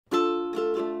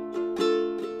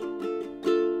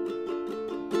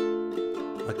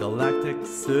galactic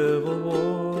civil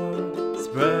war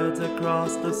spreads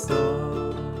across the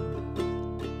stars.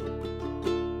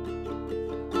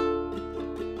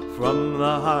 From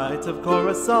the heights of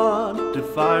Coruscant to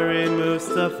fiery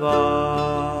Mustafar,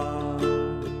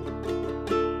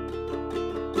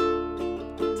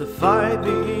 to fight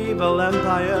the evil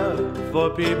empire,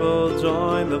 for people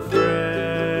join the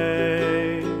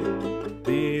fray.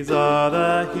 These are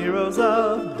the heroes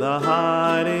of the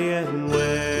Hydian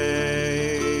Way.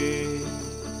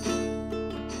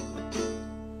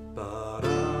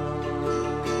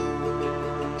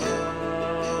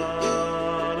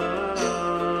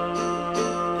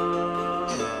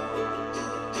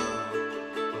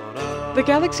 The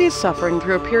galaxy is suffering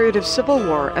through a period of civil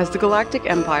war as the Galactic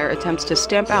Empire attempts to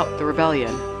stamp out the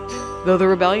rebellion. Though the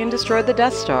rebellion destroyed the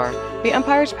Death Star, the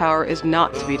Empire's power is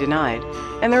not to be denied,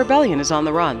 and the rebellion is on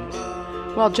the run.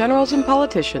 While generals and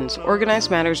politicians organize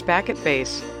matters back at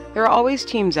base, there are always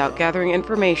teams out gathering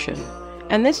information,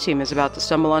 and this team is about to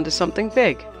stumble onto something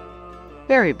big.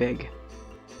 Very big.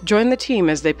 Join the team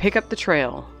as they pick up the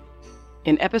trail.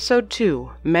 In Episode 2,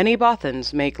 many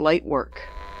Bothans make light work.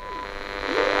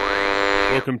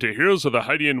 Welcome to Heroes of the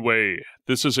Hydian Way.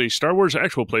 This is a Star Wars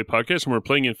actual play podcast, and we're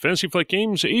playing in Fantasy Flight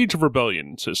Games' Age of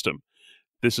Rebellion system.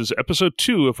 This is Episode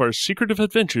 2 of our Secretive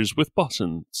Adventures with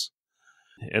Bothans.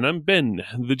 And I'm Ben,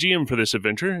 the GM for this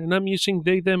adventure, and I'm using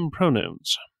they-them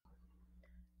pronouns.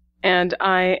 And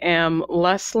I am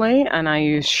Leslie, and I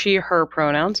use she-her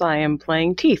pronouns. I am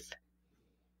playing Teeth.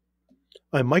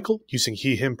 I'm Michael, using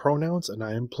he-him pronouns, and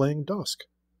I am playing Dusk.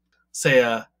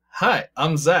 Hi,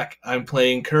 I'm Zach. I'm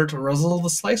playing Kurt Russell the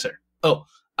Slicer. Oh,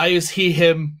 I use he,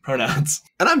 him pronouns.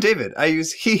 And I'm David. I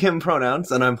use he, him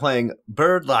pronouns, and I'm playing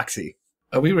Bird Loxy.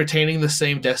 Are we retaining the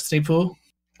same destiny pool?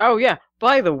 Oh yeah,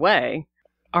 by the way,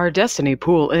 our destiny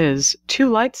pool is 2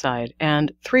 light side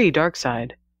and 3 dark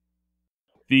side.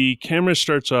 The camera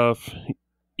starts off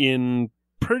in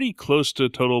pretty close to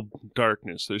total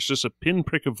darkness. There's just a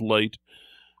pinprick of light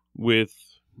with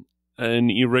an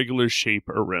irregular shape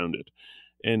around it.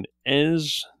 And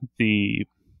as the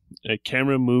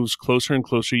camera moves closer and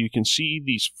closer, you can see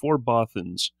these 4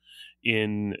 Bothans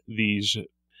in these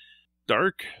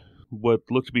dark, what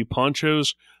look to be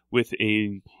ponchos, with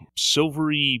a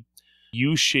silvery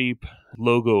U-shape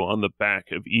logo on the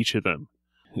back of each of them.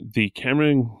 The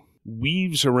camera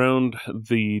weaves around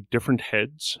the different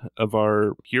heads of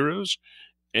our heroes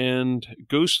and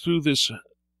goes through this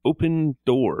open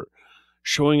door,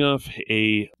 showing off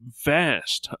a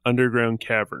vast underground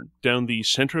cavern. Down the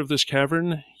center of this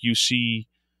cavern, you see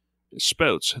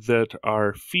spouts that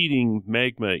are feeding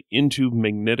magma into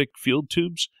magnetic field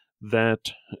tubes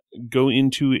that go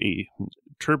into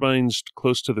turbines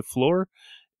close to the floor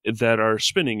that are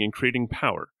spinning and creating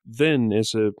power. Then,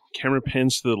 as the camera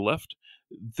pans to the left,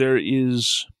 there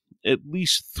is at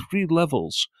least 3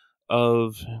 levels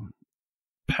of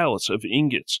pallets of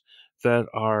ingots that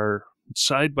are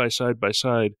side by side by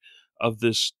side of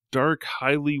this dark,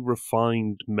 highly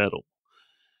refined metal.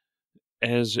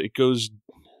 As it goes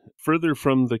further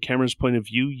from the camera's point of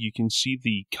view, you can see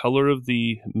the color of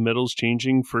the metals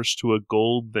changing, first to a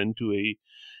gold, then to a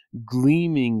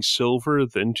gleaming silver,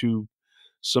 then to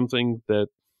something that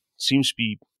seems to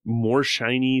be more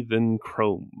shiny than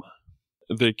chrome.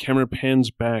 The camera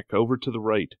pans back over to the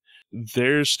right.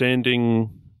 There,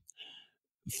 standing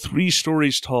 3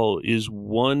 stories tall, is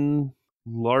one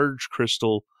large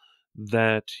crystal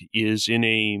that is in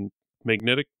a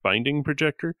magnetic binding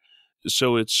projector.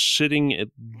 So it's sitting at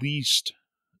least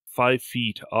 5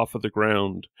 feet off of the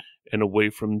ground and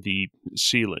away from the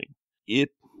ceiling.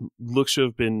 It looks to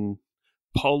have been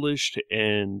polished,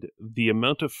 and the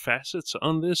amount of facets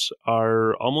on this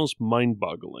are almost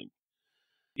mind-boggling.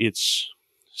 It's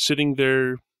sitting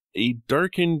there, a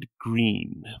darkened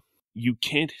green. You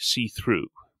can't see through,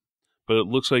 but it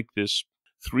looks like this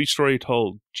 3-story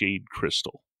tall jade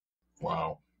crystal.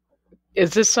 Wow.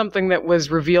 Is this something that was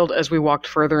revealed as we walked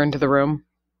further into the room?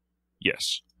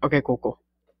 Yes. Okay, cool.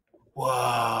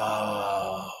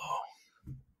 Whoa.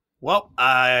 Well,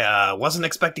 I wasn't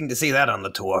expecting to see that on the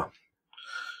tour.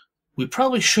 We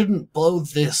probably shouldn't blow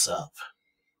this up.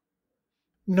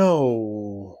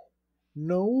 No,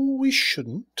 we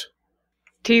shouldn't.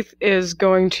 Teeth is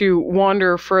going to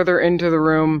wander further into the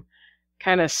room,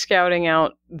 kind of scouting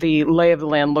out the lay of the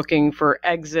land, looking for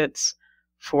exits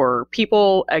for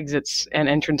people, exits and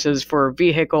entrances for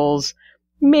vehicles,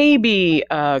 maybe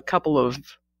a couple of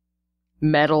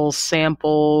metal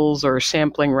samples or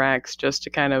sampling racks, just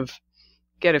to kind of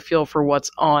get a feel for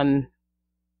what's on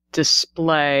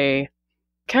display.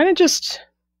 Kind of just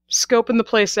scoping the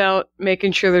place out,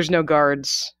 making sure there's no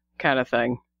guards, kind of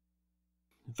thing.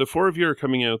 The four of you are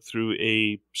coming out through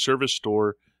a service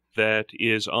door that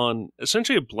is on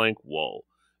essentially a blank wall.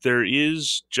 There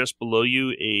is, just below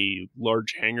you, a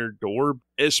large hangar door.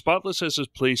 As spotless as this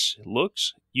place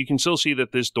looks, you can still see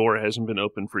that this door hasn't been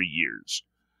open for years.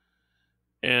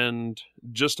 And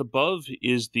just above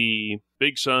is the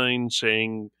big sign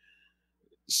saying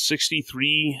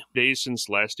 63 days since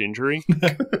last injury.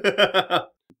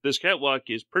 This catwalk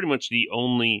is pretty much the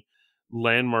only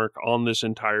landmark on this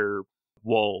entire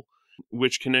wall,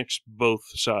 which connects both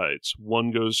sides.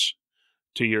 One goes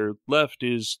to your left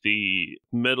is the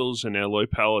metals and alloy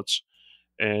pallets,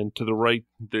 and to the right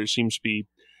there seems to be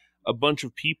a bunch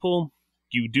of people.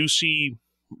 You do see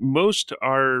most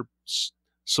are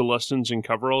Celestins in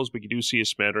coveralls, but you do see a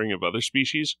smattering of other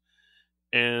species,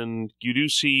 and you do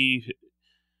see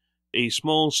a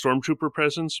small stormtrooper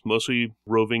presence, mostly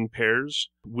roving pairs,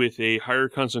 with a higher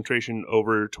concentration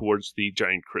over towards the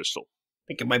giant crystal. I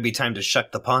think it might be time to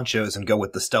shuck the ponchos and go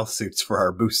with the stealth suits for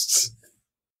our boosts.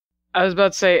 I was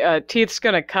about to say, Teeth's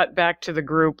gonna cut back to the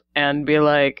group and be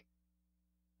like,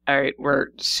 alright,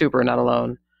 we're super not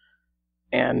alone.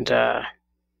 And,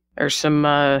 there's some,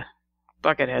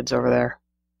 bucket heads over there.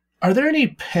 Are there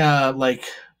any,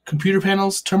 computer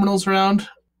panels, terminals around?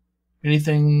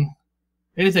 Anything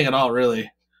at all,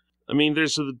 really? I mean,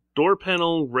 there's a door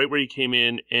panel right where you came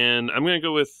in, and I'm going to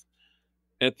go with,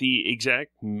 at the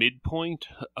exact midpoint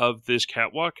of this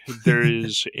catwalk, there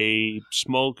is a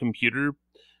small computer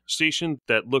station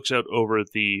that looks out over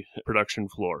the production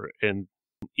floor, and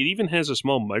it even has a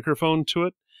small microphone to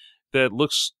it that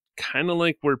looks kind of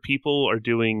like where people are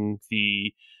doing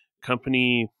the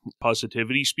company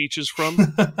positivity speeches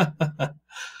from. It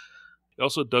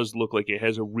also does look like it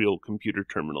has a real computer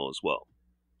terminal as well.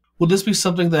 Would this be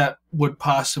something that would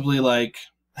possibly,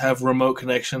 have remote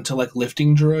connection to,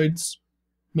 lifting droids,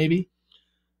 maybe?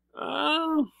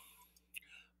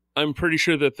 I'm pretty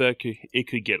sure that it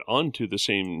could get onto the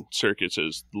same circuits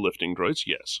as the lifting droids,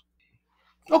 yes.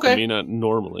 Okay. I mean, not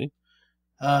normally.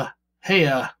 Hey,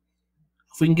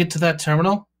 if we can get to that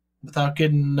terminal without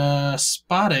getting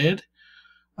spotted,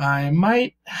 I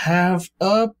might have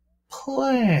a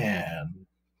plan.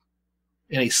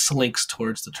 And he slinks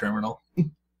towards the terminal.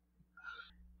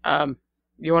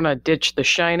 You wanna ditch the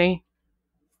shiny?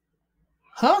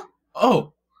 Huh?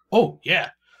 Oh, yeah.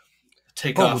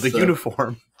 Take off the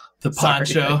uniform. The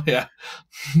poncho, yeah.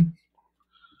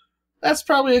 That's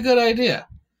probably a good idea.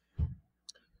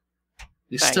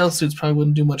 These stealth suits probably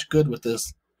wouldn't do much good with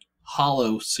this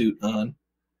hollow suit on.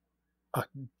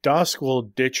 Dusk will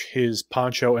ditch his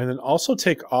poncho and then also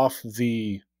take off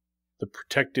the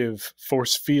protective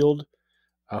force field.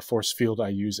 Force field I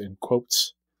use in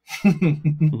quotes.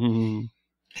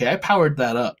 Hey, I powered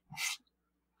that up.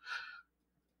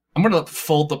 I'm going to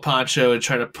fold the poncho and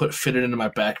try to fit it into my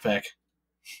backpack.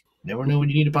 Never know when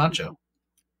you need a poncho.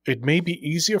 It may be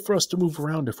easier for us to move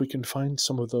around if we can find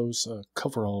some of those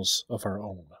coveralls of our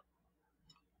own.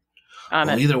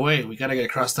 Either way, we got to get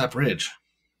across that bridge.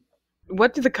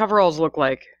 What do the coveralls look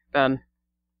like, Ben?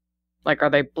 Are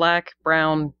they black,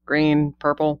 brown, green,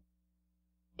 purple,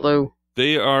 blue?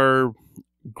 They are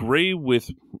gray with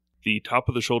the top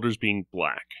of the shoulders being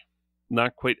black.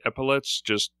 Not quite epaulets,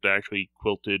 just actually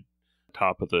quilted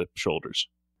top of the shoulders.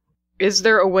 Is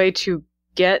there a way to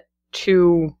get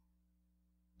to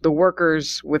the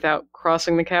workers without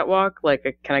crossing the catwalk?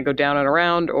 Can I go down and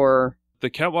around, or...? The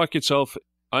catwalk itself,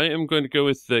 I am going to go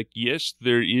with yes,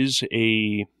 there is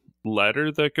a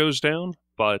ladder that goes down,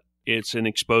 but it's an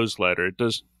exposed ladder.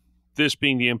 This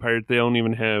being the Empire, they don't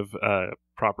even have a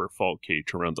proper fault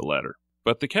cage around the ladder.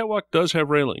 But the catwalk does have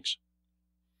railings.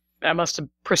 That must have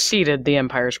preceded the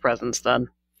Empire's presence, then.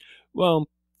 Well,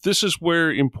 this is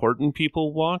where important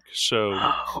people walk, so...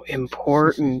 Oh,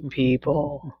 important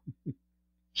people.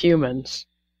 Humans.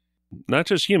 Not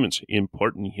just humans,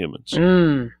 important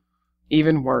humans.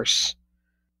 Even worse.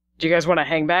 Do you guys want to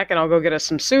hang back and I'll go get us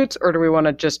some suits, or do we want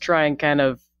to just try and kind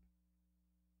of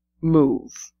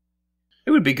move?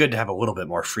 It would be good to have a little bit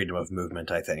more freedom of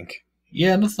movement, I think.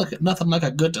 Yeah, nothing like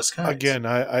a good disguise. Again,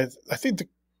 I think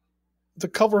the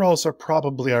coveralls are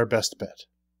probably our best bet.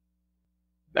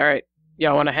 All right.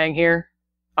 Y'all want to hang here?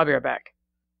 I'll be right back.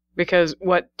 Because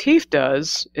what Teeth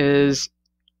does is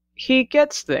he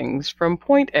gets things from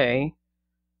point A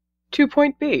to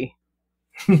point B.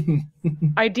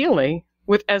 Ideally,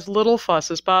 with as little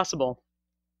fuss as possible.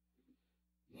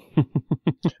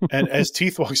 And as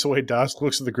Teeth walks away, Dusk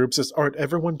looks at the group and says, all right,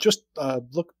 everyone, just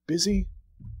look busy.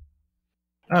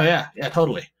 Oh, yeah,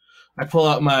 totally. I pull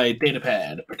out my data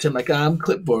pad, pretend like I'm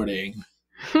clipboarding.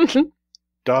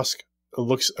 Dusk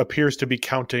appears to be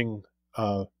counting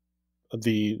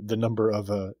the number of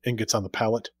ingots on the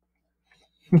pallet.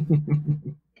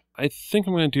 I think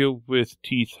I'm going to deal with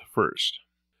Teeth first.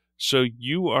 So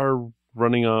you are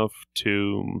running off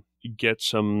to get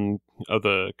some of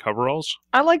the coveralls?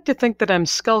 I like to think that I'm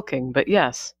skulking, but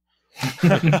yes.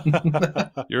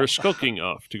 You're skulking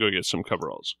off to go get some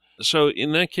coveralls. So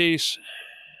in that case,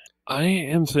 I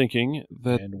am thinking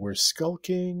that... And we're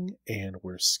skulking, and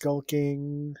we're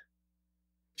skulking.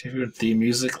 Do you hear the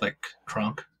music like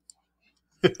Kronk?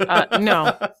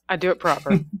 No, I do it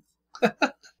proper.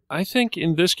 I think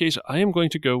in this case, I am going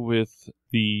to go with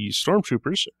the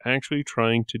stormtroopers actually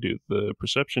trying to do the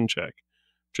perception check,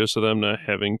 just so that I'm not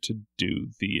having to do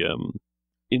the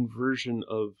inversion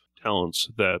of talents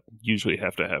that usually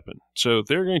have to happen. So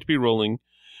they're going to be rolling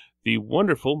the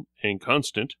wonderful and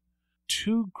constant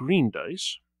 2 green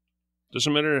dice.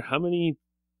 Doesn't matter how many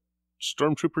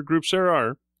stormtrooper groups there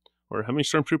are, or how many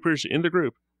stormtroopers in the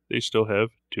group, they still have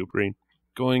 2 green.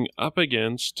 Going up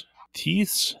against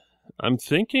Teeth's, I'm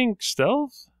thinking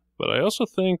stealth, but I also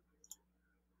think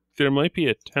there might be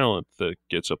a talent that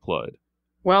gets applied.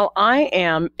 Well, I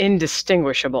am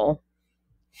indistinguishable.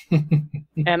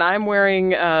 And I'm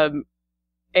wearing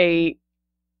a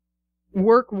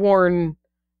work-worn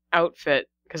outfit,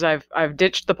 because I've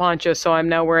ditched the poncho, so I'm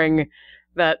now wearing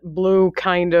that blue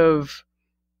kind of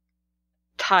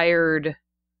tired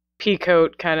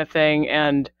peacoat kind of thing,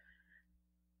 and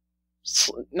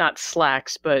not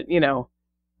slacks, but,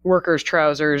 workers'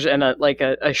 trousers and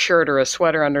a shirt or a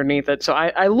sweater underneath it. So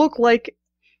I look like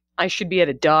I should be at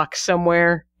a dock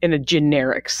somewhere in a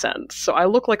generic sense. So I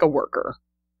look like a worker.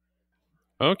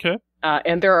 Okay.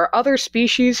 And there are other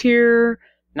species here,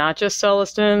 not just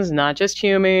Celestins, not just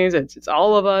humans. It's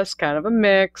all of us, kind of a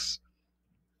mix.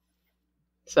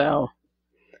 So,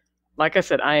 like I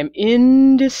said, I am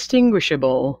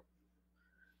indistinguishable.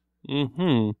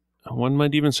 Mm-hmm. One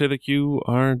might even say that you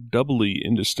are doubly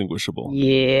indistinguishable.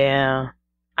 Yeah.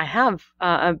 I have.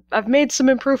 I've made some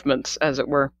improvements, as it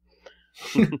were.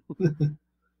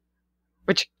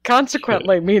 Which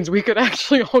consequently means we could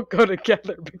actually all go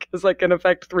together, because I can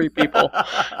affect 3 people.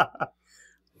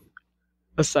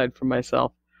 Aside from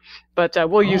myself. But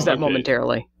we'll use that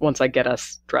momentarily, once I get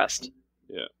us dressed.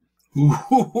 Yeah.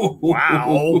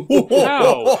 Wow.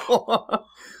 Wow.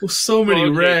 So many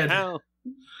red. How?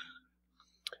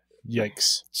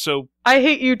 Yikes. So, I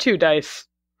hate you too, Dice.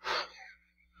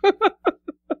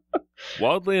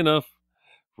 wildly enough,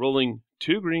 rolling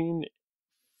 2 green,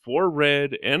 4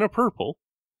 red, and a purple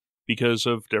because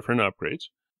of different upgrades.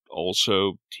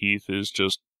 Also, Teeth is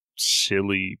just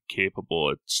silly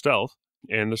capable at stealth,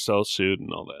 and the stealth suit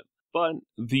and all that. But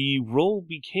the roll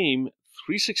became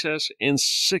 3 success and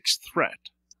 6 threat.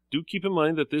 Do keep in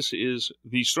mind that this is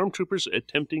the stormtroopers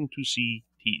attempting to see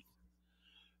Teeth.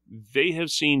 They have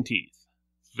seen Teeth.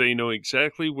 They know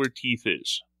exactly where Teeth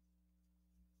is.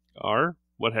 Are,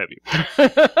 what have you.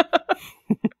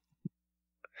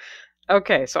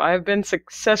 Okay, so I've been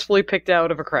successfully picked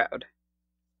out of a crowd.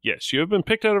 Yes, you have been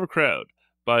picked out of a crowd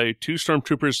by 2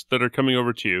 stormtroopers that are coming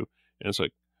over to you, and it's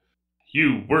like,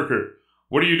 you, worker,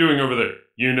 what are you doing over there?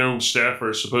 You know staff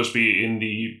are supposed to be in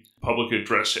the public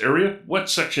address area. What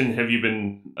section have you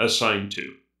been assigned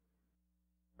to?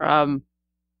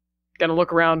 Gonna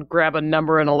look around, grab a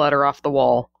number and a letter off the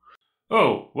wall.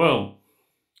 Oh, well,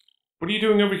 what are you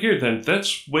doing over here then?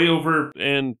 That's way over,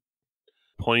 and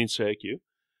points at you.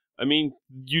 I mean,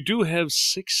 you do have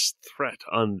 6 threat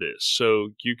on this, so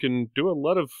you can do a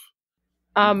lot of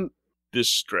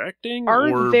distracting.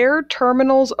 Are there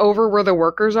terminals over where the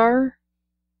workers are?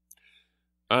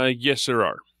 Yes, there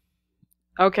are.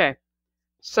 Okay.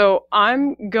 So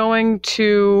I'm going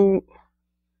to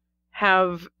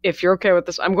have, if you're okay with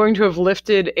this, I'm going to have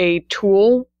lifted a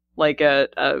tool, like a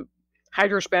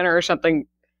hydro spanner or something,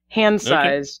 hand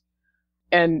size,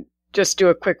 and just do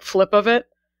a quick flip of it,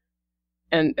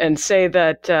 and say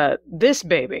that this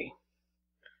baby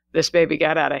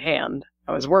got out of hand.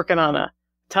 I was working on a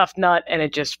tough nut, and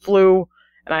it just flew,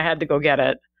 and I had to go get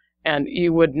it. And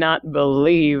you would not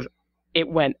believe it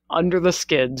went under the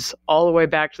skids all the way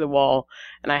back to the wall,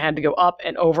 and I had to go up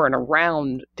and over and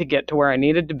around to get to where I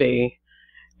needed to be.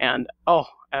 And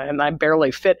I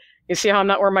barely fit. You see how I'm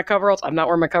not wearing my coveralls? I'm not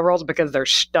wearing my coveralls because they're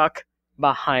stuck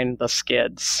behind the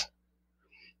skids.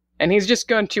 And he's just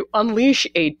going to unleash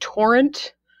a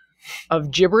torrent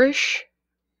of gibberish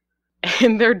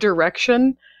in their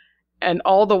direction, and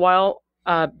all the while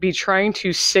be trying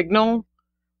to signal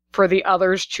for the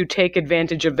others to take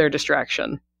advantage of their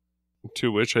distraction.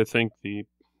 To which I think the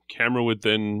camera would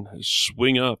then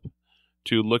swing up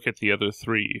to look at the other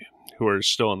 3 who are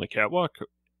still on the catwalk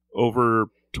over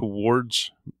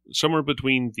towards somewhere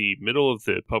between the middle of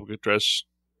the public address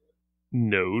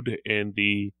node and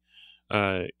the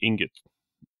ingot.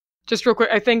 Just real quick,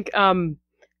 I think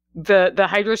the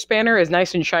hydro spanner is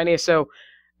nice and shiny, so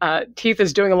Teeth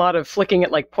is doing a lot of flicking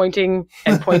it, like pointing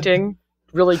and pointing,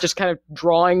 really just kind of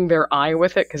drawing their eye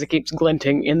with it because it keeps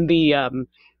glinting in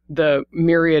the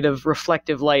myriad of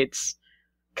reflective lights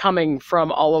coming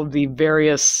from all of the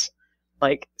various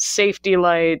like safety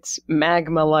lights,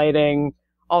 magma lighting,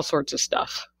 all sorts of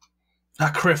stuff.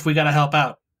 Criff, we gotta help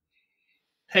out.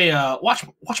 Hey, watch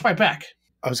my back.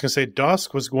 I was going to say,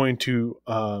 Dusk was going to,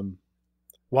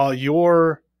 while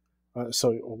you're,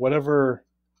 so whatever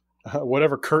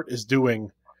Kurt is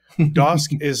doing,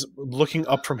 Dusk is looking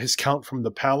up from his count from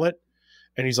the pallet,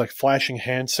 and he's like flashing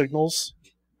hand signals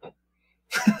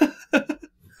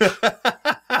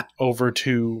over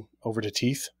to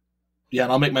Teeth. Yeah,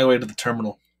 and I'll make my way to the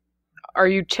terminal. Are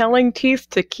you telling Teeth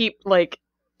to keep like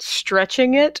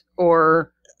stretching it,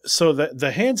 or? So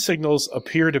the hand signals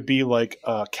appear to be like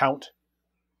a count,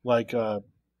 like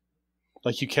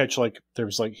you catch, like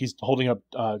there's like he's holding up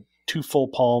 2 full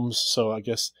palms. So I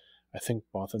think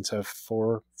Bothans have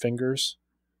 4 fingers.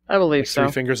 I believe like so.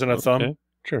 3 fingers and a thumb.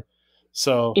 Sure.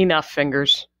 So enough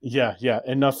fingers. Yeah,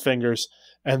 enough fingers.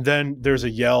 And then there's a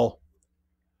yell.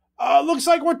 Looks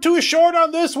like we're too short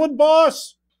on this one,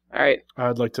 boss. All right.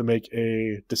 I'd like to make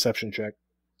a deception check.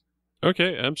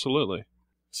 Okay, absolutely.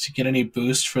 Did you get any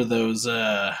boost for those?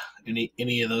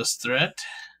 Any of those threat?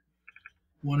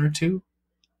 1 or 2?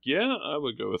 Yeah, I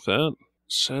would go with that.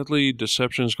 Sadly,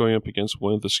 deception is going up against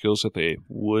one of the skills that they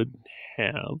would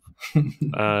have,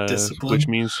 Discipline? which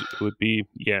means it would be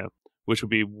which would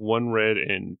be 1 red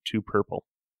and 2 purple.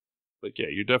 But yeah,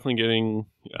 you're definitely getting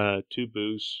 2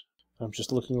 boosts. I'm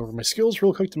just looking over my skills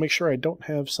real quick to make sure I don't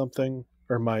have something,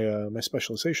 or my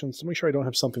specializations, to make sure I don't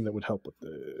have something that would help with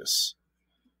this.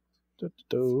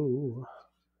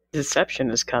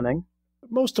 Deception is coming.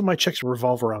 Most of my checks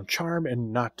revolve around charm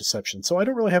and not deception, so I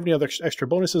don't really have any other extra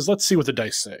bonuses. Let's see what the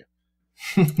dice say.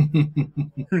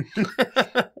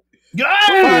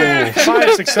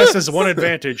 5 successes, 1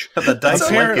 advantage. The dice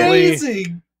apparently,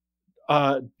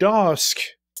 Dusk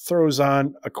throws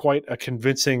on quite a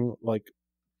convincing, like,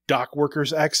 dock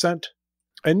workers accent,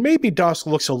 and maybe Dusk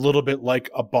looks a little bit like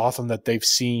a Bothan that they've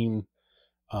seen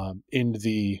in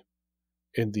the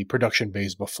production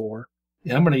bays before.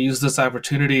 Yeah, I'm going to use this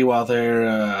opportunity while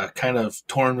they're kind of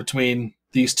torn between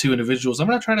these 2 individuals. I'm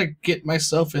going to try to get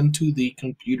myself into the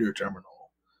computer terminal.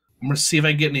 I'm going to see if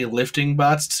I can get any lifting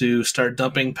bots to start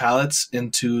dumping pallets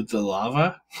into the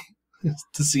lava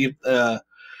to see if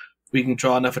we can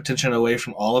draw enough attention away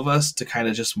from all of us to kind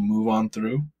of just move on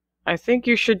through. I think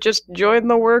you should just join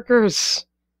the workers.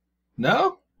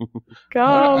 No?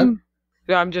 Come.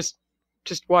 No, I'm just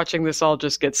watching this all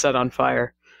just get set on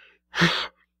fire.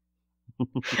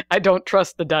 I don't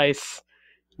trust the dice.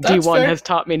 That's D1 fair. has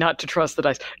taught me not to trust the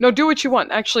dice. No, do what you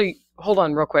want. Actually, hold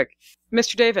on real quick.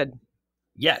 Mr. David,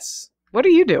 Yes. what are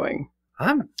you doing?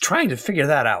 I'm trying to figure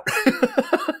that out.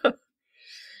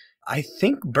 I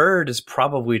think Bird is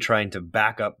probably trying to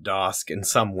back up Dusk in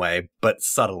some way, but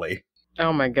subtly.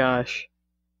 Oh my gosh.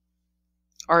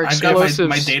 Our I've got explosives.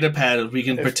 my data pad. We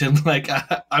can pretend like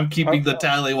I'm keeping the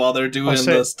tally while they're doing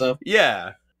this stuff.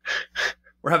 Yeah.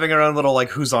 We're having our own little, like,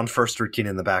 who's on first routine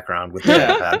in the background with the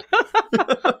iPad.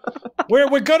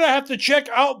 We're gonna have to check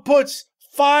outputs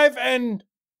 5 and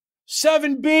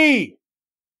 7B.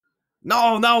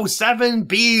 No,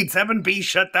 7B. 7B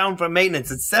shut down for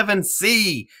maintenance. It's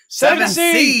 7C.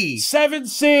 7C.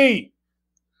 7C.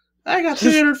 I got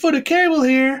 300 foot of cable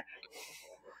here.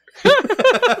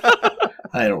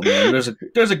 I don't know. There's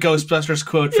a Ghostbusters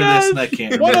quote for this, and I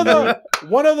can't remember.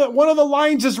 One of the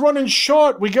lines is running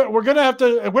short. We're gonna have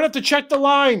to check the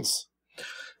lines.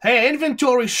 Hey,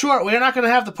 inventory short. We're not going to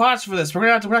have the parts for this. We're going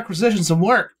to have to requisition some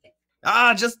work.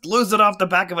 Just lose it off the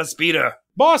back of a speeder.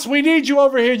 Boss, we need you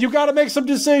over here. You got to make some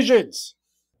decisions.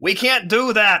 We can't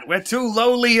do that. We're 2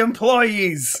 lowly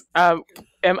employees. Am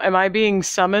I being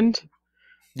summoned?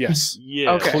 Yes.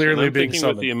 Yeah, Okay. Clearly I'm being thinking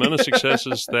summoned. with the amount of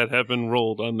successes that have been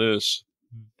rolled on this,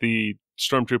 the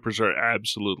stormtroopers are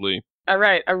absolutely... All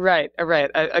right.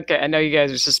 Okay, I know you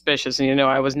guys are suspicious, and you know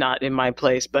I was not in my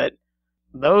place, but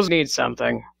those need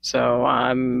something, so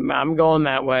I'm going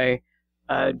that way.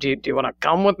 Do you want to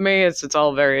come with me? It's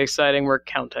all very exciting. We're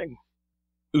counting.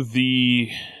 The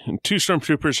 2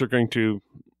 stormtroopers are going to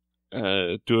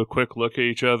do a quick look at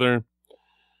each other,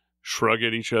 shrug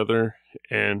at each other,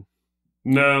 and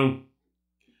no.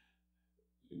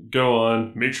 Go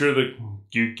on. Make sure that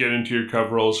you get into your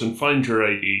coveralls and find your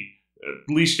ID.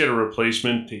 At least get a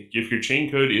replacement. If your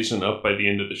chain code isn't up by the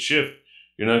end of the shift,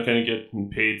 You're not going to get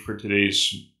paid for today's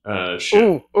shift.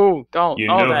 Ooh, don't. You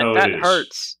know how that it is.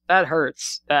 hurts. That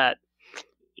hurts. That.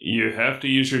 You have to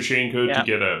use your chain code to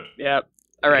get out. Yep.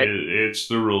 All right. It's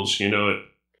the rules. You know it.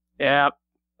 Yeah,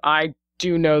 I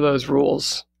do know those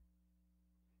rules.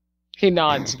 He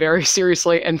nods very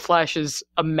seriously and flashes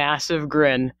a massive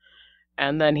grin.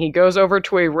 And then he goes over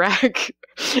to a rack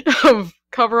of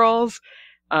coveralls,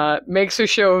 makes a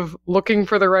show of looking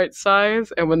for the right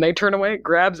size, and when they turn away,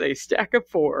 grabs a stack of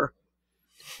 4.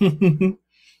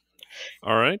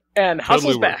 All right. And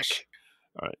hustles Totally back. works.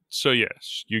 All right. So,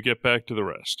 yes, you get back to the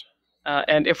rest.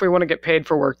 And if we want to get paid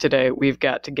for work today, we've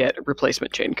got to get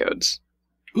replacement chain codes.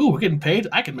 Ooh, we're getting paid?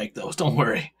 I can make those, don't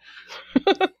worry.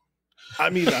 I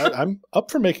mean, I'm up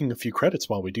for making a few credits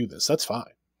while we do this. That's fine.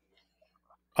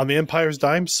 On the Empire's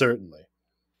dime, certainly.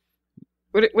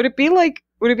 Would it be like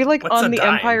What's on a the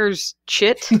dime? Empire's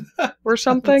chit or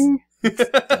something?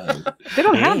 They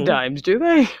don't have dimes, do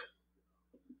they?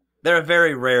 They're a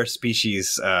very rare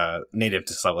species, native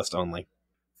to Sullust only.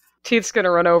 Teeth's gonna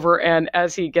run over, and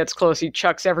as he gets close, he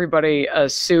chucks everybody a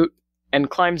suit and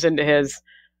climbs into his.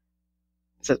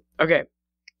 Says, "Okay,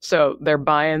 so they're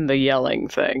buying the yelling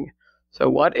thing. So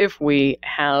what if we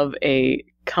have a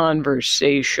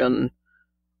conversation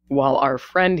while our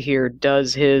friend here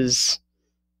does his?"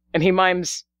 And he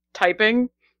mimes typing,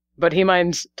 but he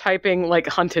mimes typing like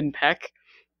Hunt and Peck,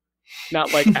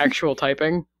 not like actual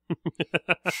typing.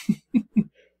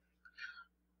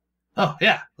 Oh,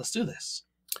 yeah, let's do this.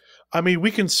 I mean,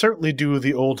 we can certainly do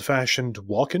the old-fashioned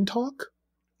walk and talk.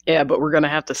 Yeah, but we're gonna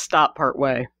have to stop part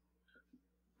way.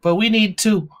 But we need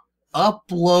to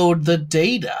upload the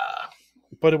data.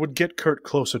 But it would get Kurt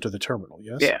closer to the terminal,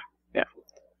 yes? Yeah.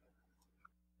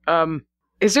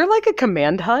 Is there like a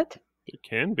command hut? It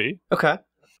can be. Okay.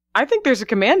 I think there's a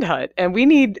command hut, and we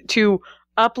need to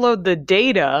upload the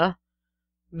data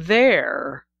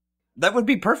there. That would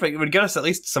be perfect. It would get us at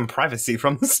least some privacy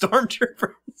from the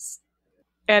stormtroopers.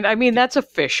 And I mean, that's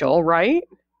official, right?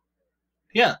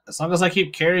 Yeah, as long as I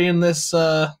keep carrying this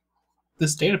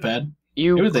this data pad.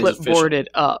 You Everything's clipboard it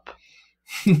up.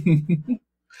 I'm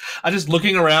just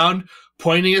looking around,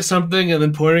 pointing at something, and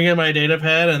then pointing at my data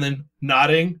pad, and then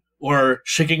nodding or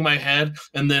shaking my head,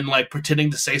 and then like pretending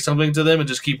to say something to them and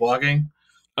just keep walking.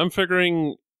 I'm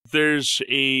figuring there's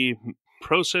a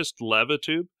processed lava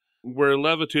tube, where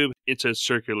lava tube, it's a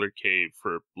circular cave,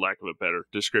 for lack of a better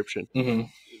description.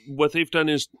 Mm-hmm. What they've done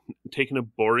is taken a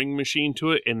boring machine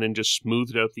to it and then just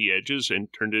smoothed out the edges and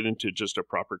turned it into just a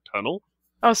proper tunnel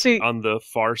Oh, see, on the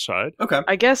far side. Okay.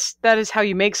 I guess that is how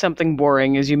you make something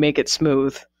boring, is you make it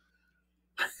smooth.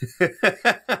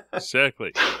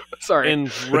 Exactly. Sorry.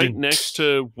 And right next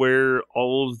to where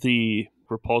all of the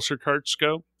repulsor carts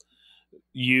go,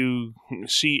 you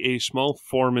see a small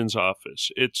foreman's office.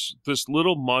 It's this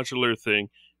little modular thing.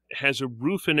 It has a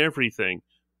roof and everything,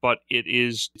 but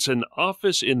it's an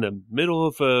office in the middle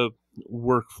of a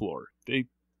work floor. They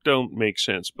don't make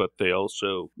sense, but they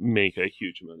also make a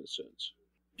huge amount of sense.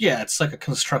 Yeah, it's like a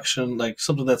construction, like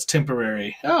something that's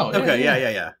temporary. Oh, Okay,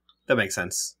 yeah. That makes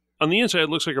sense. On the inside, it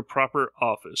looks like a proper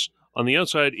office. On the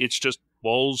outside, it's just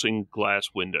walls and glass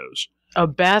windows. A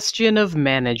bastion of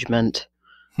management.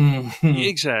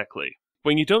 Exactly.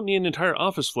 When you don't need an entire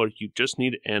office floor, you just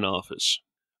need an office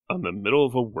on the middle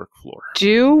of a work floor.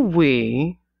 Do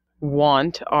we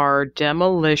want our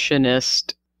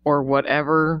demolitionist, or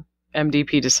whatever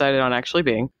MDP decided on actually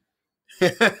being,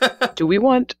 do we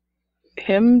want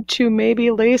him to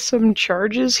maybe lay some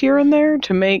charges here and there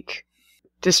to make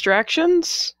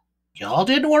distractions? Y'all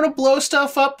didn't want to blow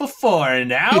stuff up before, and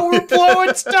now we're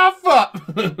blowing stuff up.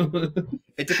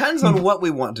 It depends on what we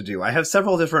want to do. I have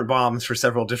several different bombs for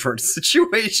several different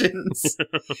situations.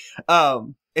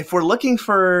 If we're looking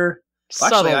for...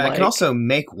 Actually, I can also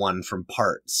make one from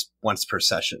parts once per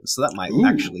session, so that might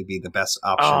actually be the best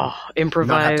option. Oh, improvised.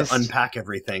 Not have to unpack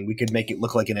everything. We could make it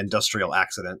look like an industrial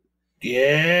accident.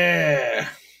 Yeah.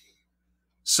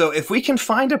 So if we can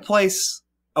find a place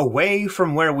away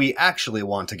from where we actually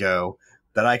want to go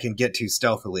that I can get to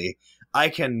stealthily, I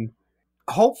can,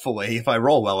 hopefully, if I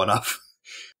roll well enough,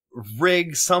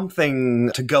 rig something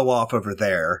to go off over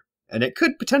there, and it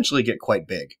could potentially get quite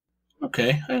big.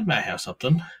 Okay, I might have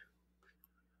something.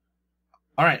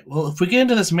 All right, well, if we get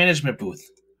into this management booth,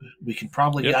 we can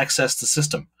probably access the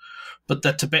system. But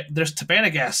there's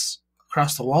Tabana gas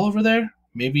across the wall over there.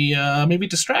 Maybe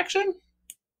distraction?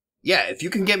 Yeah, if you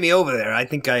can get me over there, I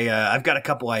think I've got a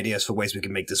couple ideas for ways we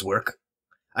can make this work.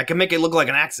 I can make it look like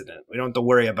an accident. We don't have to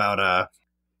worry about,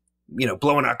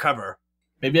 blowing our cover.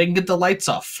 Maybe I can get the lights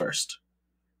off first.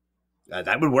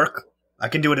 That would work. I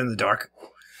can do it in the dark.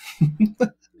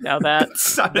 Now that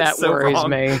sounded that so worries wrong.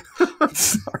 me.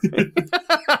 Sorry.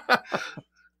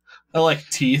 I like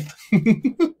teeth.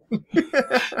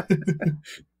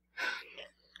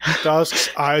 Dusk's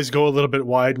eyes go a little bit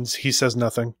wide, and he says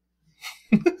nothing.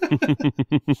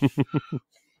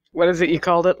 What is it you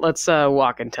called it? Let's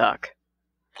walk and talk.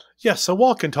 Yes, a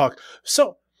walk and talk.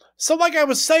 So like I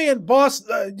was saying, boss,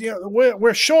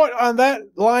 we're short on that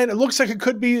line. It looks like it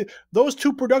could be those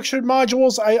two production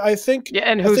modules. I think. Yeah,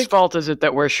 and whose fault is it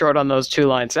that we're short on those 2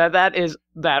 lines?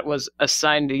 That was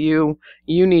assigned to you.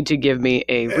 You need to give me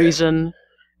a reason,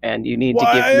 and you need to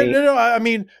give me. No. I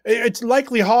mean, it's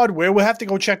likely hardware. We'll have to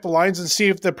go check the lines and see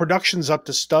if the production's up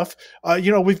to stuff.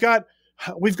 We've got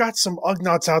some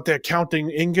Ugnaughts out there counting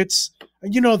ingots.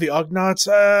 You know the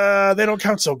Ugnaughts. They don't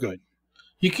count so good.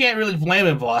 You can't really blame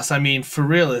him, boss. I mean, for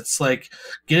real, it's like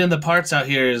getting the parts out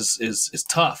here is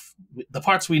tough. The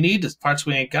parts we need is parts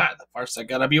we ain't got. The parts that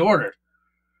gotta be ordered.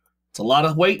 It's a lot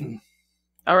of waiting.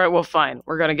 All right, well, fine.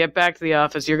 We're going to get back to the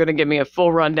office. You're going to give me a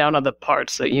full rundown of the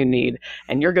parts that you need,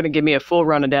 and you're going to give me a full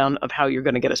rundown of how you're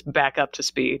going to get us back up to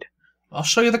speed. I'll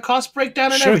show you the cost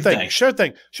breakdown and Sure everything.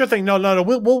 thing. No.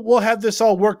 We'll have this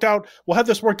all worked out. We'll have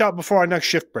this worked out before our next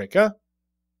shift break, huh?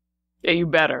 Yeah, you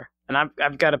better. And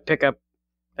I've got to pick up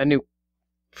a new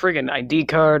friggin' ID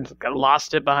card. I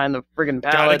lost it behind the friggin'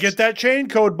 pallets. Gotta get that chain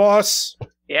code, boss.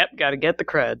 Yep, gotta get the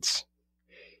creds.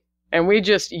 And we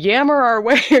just yammer our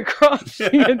way across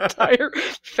the entire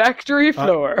factory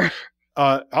floor.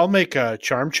 I'll make a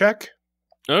charm check.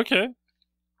 Okay.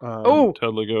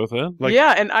 Totally go with that.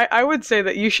 Yeah, and I would say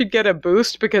that you should get a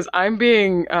boost because I'm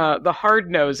being the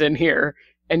hard nose in here,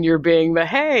 and you're being the,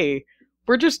 hey,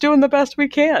 we're just doing the best we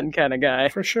can kind of guy.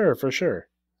 For sure.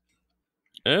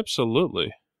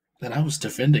 Absolutely. Then I was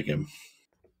defending him.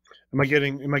 Am I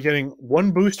getting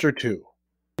 1 boost or 2?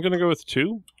 I'm going to go with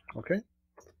 2. Okay.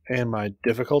 And my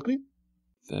difficulty?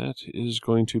 That is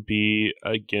going to be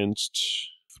against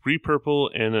 3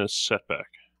 purple and a setback.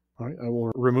 All right, I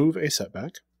will remove a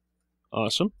setback.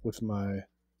 Awesome. With my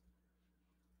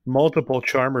multiple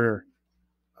charmer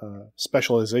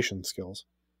specialization skills.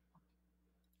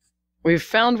 We've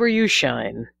found where you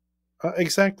shine.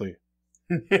 Exactly.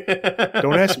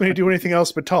 Don't ask me to do anything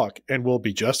else but talk, and we'll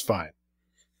be just fine.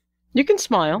 You can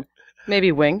smile.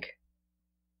 Maybe wink.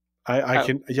 I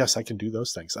can. Yes, I can do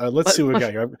those things. Let's see what we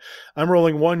got here. I'm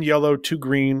rolling 1 yellow, 2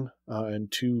 green, and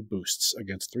 2 boosts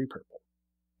against 3 purple.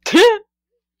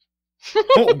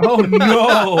 Oh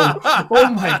no!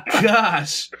 Oh my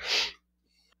gosh!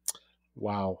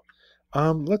 Wow.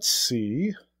 Let's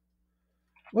see.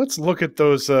 Let's look at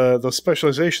those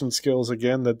specialization skills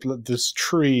again. This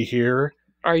tree here.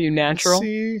 Are you natural?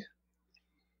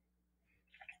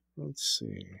 Let's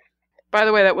see. By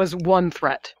the way, that was 1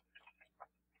 threat.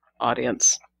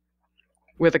 Audience.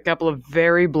 With a couple of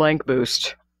very blank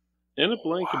boost. And a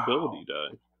blank ability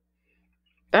die.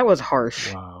 That was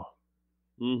harsh. Wow.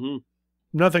 Mm-hmm.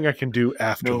 Nothing I can do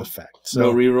after the fact. So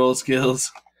no reroll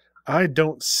skills. I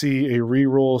don't see a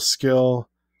reroll skill.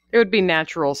 It would be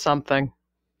natural something.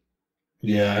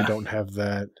 Yeah, I don't have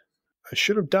that. I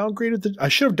should have downgraded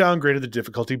the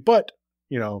difficulty, but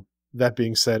that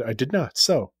being said, I did not.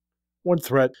 So 1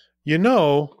 threat. You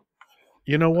know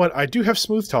what? I do have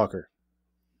Smooth Talker.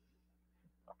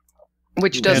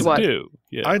 Which does what?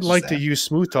 Yes. I'd like to use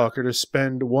Smooth Talker to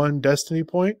spend 1 destiny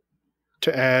point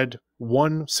to add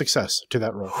 1 success to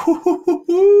that roll.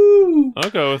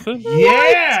 I'll go with it.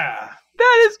 Yeah!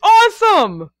 That is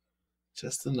awesome!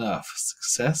 Just enough.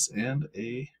 Success and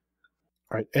a...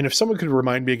 All right, and if someone could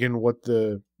remind me again what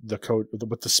the code,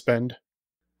 what the spend.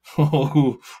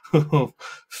 Oh,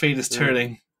 fate is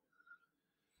turning.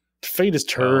 Fate is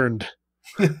turned.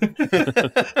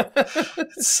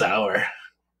 It's sour.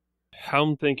 How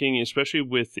I'm thinking, especially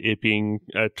with it being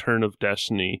a turn of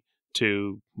destiny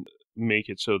to make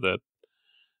it so that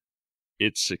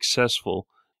it's successful,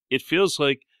 it feels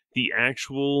like the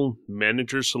actual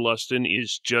manager Celestin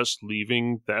is just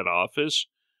leaving that office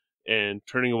and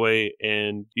turning away,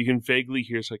 and you can vaguely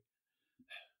hear it's like,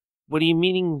 what are you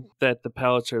meaning that the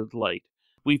pallets are light?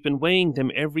 We've been weighing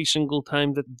them every single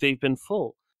time that they've been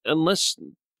full. Unless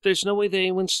there's no way that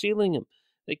anyone's stealing them.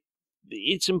 Like,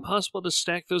 it's impossible to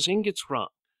stack those ingots wrong.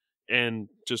 And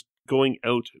just going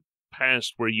out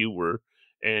past where you were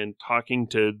and talking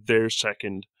to their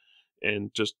second and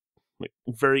just like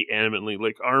very animately,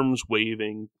 like arms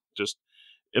waving, just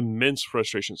immense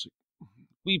frustration. It's like,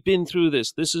 we've been through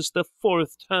this. This is the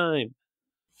 4th time.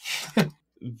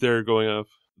 They're going off.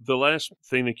 The last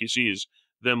thing that you see is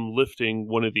them lifting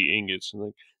one of the ingots and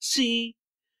like, see?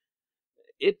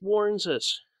 It warns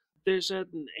us. There's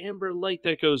an amber light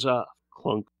that goes off.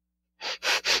 Clunk.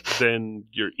 then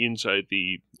you're inside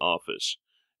the office,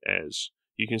 as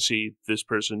you can see this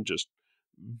person just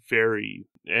very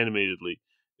animatedly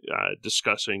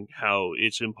discussing how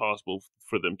it's impossible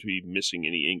for them to be missing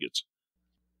any ingots.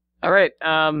 All right,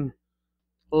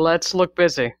 let's look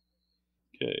busy.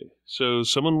 Okay, so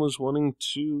someone was wanting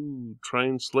to try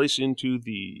and slice into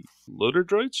the loader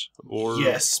droids? Or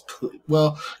Yes.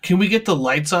 Well, can we get the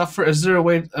lights off? Is there a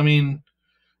way? I mean,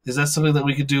 is that something that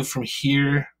we could do from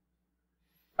here?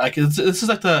 Like, this is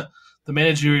like the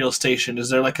managerial station.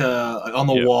 Is there like on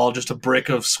the wall just a brick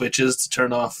of switches to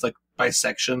turn off like by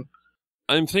section?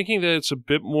 I'm thinking that it's a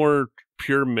bit more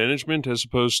pure management as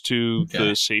opposed to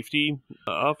the safety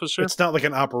officer. It's not like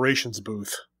an operations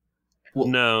booth. Well,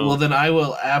 no. Well, then I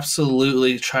will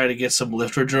absolutely try to get some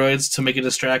lifter droids to make a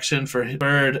distraction for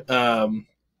Bird.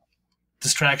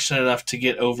 Distraction enough to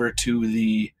get over to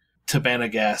the Tabana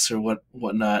gas or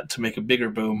whatnot to make a bigger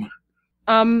boom.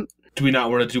 Do we not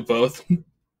want to do both?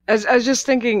 I was just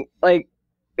thinking, like,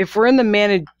 if we're in the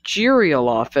managerial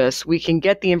office, we can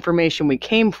get the information we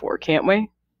came for, can't we?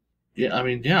 Yeah, I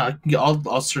mean, yeah.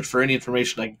 I'll search for any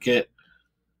information I can get.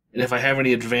 And if I have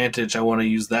any advantage, I want to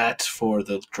use that for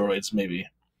the droids, maybe.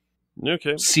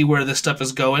 Okay. See where this stuff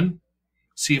is going.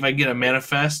 See if I can get a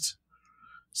manifest.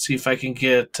 See if I can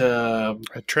get...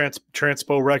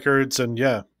 transpo records, and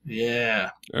yeah. Yeah.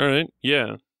 All right,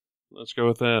 yeah. Let's go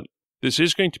with that. This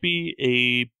is going to be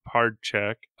a hard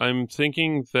check. I'm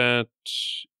thinking that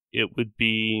it would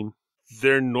be...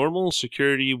 Their normal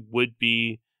security would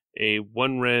be a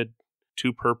 1 red,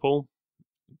 2 purple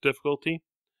difficulty.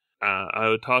 I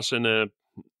would toss in a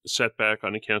setback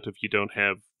on account of you don't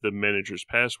have the manager's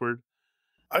password.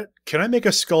 Can I make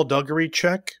a skullduggery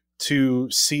check to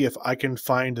see if I can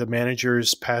find the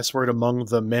manager's password among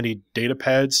the many data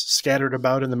pads scattered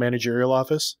about in the managerial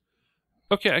office?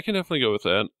 Okay, I can definitely go with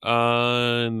that.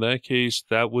 In that case,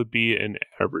 that would be an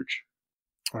average.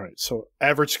 All right, so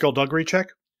average skullduggery check?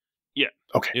 Yeah.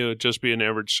 Okay. It would just be an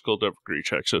average skullduggery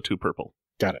check, so 2 purple.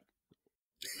 Got it.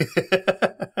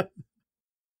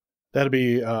 That'll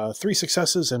be 3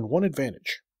 successes and 1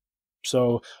 advantage.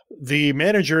 So the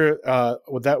manager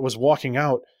that was walking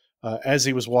out, as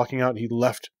he was walking out, he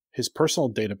left his personal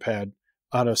data pad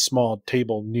on a small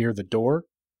table near the door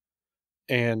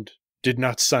and did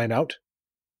not sign out.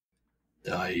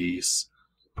 Nice.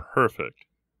 Perfect.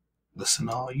 Listen,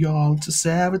 all y'all, to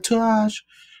sabotage.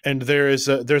 And there is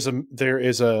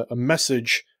a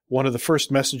message. One of the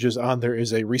first messages on there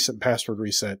is a recent password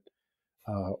reset.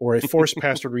 Or a forced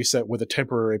password reset with a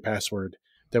temporary password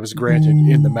that was granted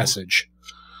in the message.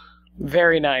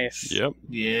 Very nice. Yep.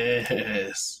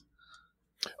 Yes.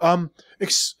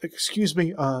 Excuse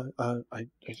me. I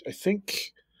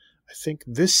think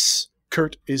this,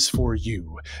 Kurt, is for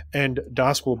you. And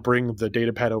Das will bring the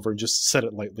data pad over and just set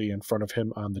it lightly in front of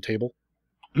him on the table.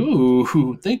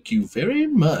 Ooh, thank you very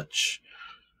much.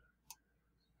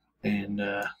 And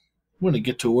I'm going to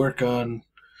get to work on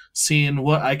seeing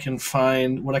what I can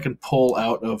find, what I can pull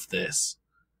out of this.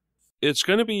 It's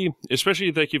going to be,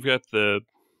 especially that you've got the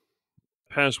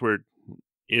password,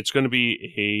 it's going to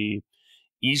be a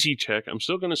easy check. I'm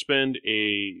still going to spend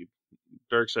a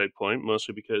dark side point,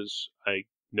 mostly because I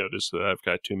noticed that I've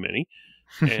got too many,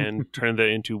 and turn that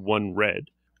into 1 red.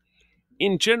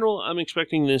 In general, I'm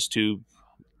expecting this to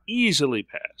easily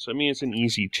pass. I mean, it's an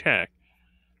easy check.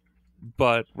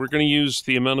 But we're going to use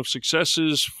the amount of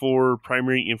successes for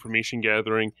primary information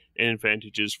gathering and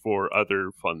advantages for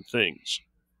other fun things.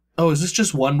 Oh, is this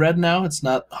just 1 red now? It's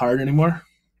not hard anymore?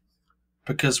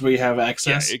 Because we have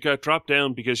access? Yeah, it got dropped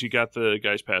down because you got the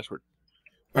guy's password.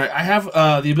 All right, I have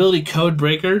the ability Code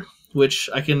Breaker, which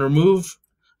I can remove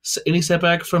any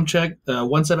setback from check,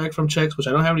 1 setback from checks, which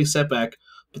I don't have any setback.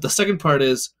 But the second part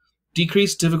is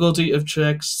decrease difficulty of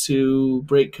checks to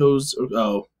break codes.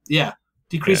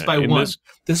 Decreased by 1.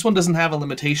 This one doesn't have a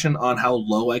limitation on how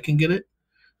low I can get it.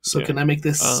 So can I make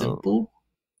this simple?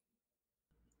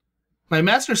 My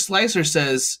Master Slicer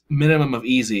says minimum of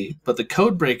easy, but the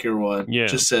Code Breaker one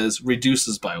just says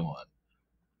reduces by 1.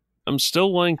 I'm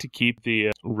still wanting to keep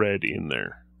the red in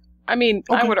there. I mean,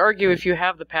 okay. I would argue if you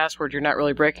have the password, you're not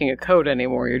really breaking a code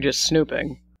anymore. You're just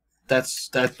snooping. That's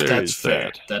fair. That is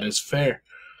fair.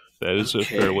 That is a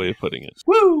fair way of putting it.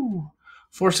 Woo!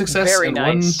 4 success and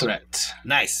nice. 1 threat.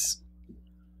 Nice.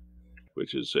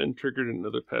 Which has then triggered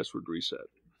another password reset.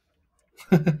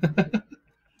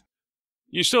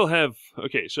 You still have,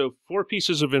 so 4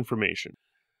 pieces of information.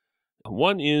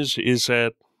 One is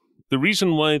that the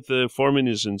reason why the foreman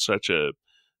is in such a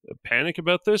panic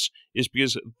about this is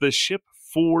because the ship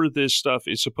for this stuff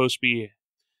is supposed to be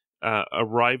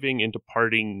arriving and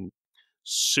departing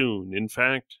soon. In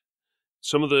fact,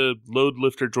 some of the load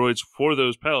lifter droids for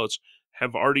those pallets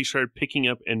have already started picking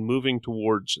up and moving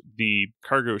towards the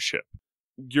cargo ship.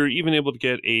 You're even able to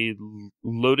get a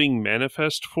loading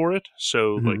manifest for it.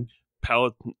 So, like,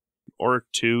 pallet Auric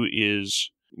 2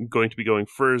 is going to be going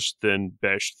first, then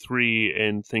Bash 3,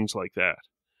 and things like that.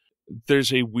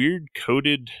 There's a weird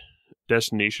coded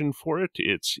destination for it.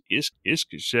 It's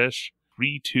Iskzesh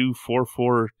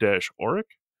 3244-Auric,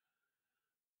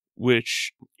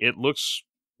 which it looks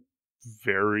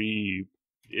very...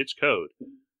 It's code.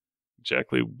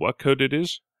 Exactly what code it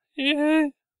is? Yeah.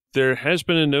 There has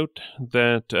been a note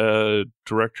that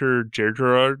director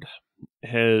Gerard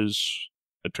has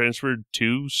transferred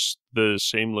to the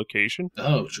same location.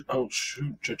 Oh,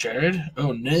 shoot, Jared?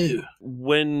 Oh, no.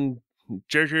 When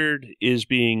Gerard is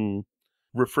being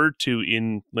referred to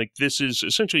in, like, this is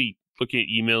essentially looking at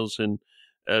emails and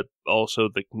also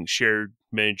the shared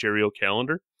managerial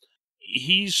calendar,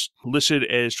 he's listed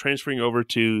as transferring over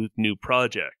to new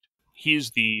project.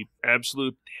 He's the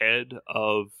absolute head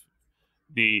of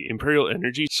the Imperial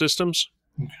Energy Systems.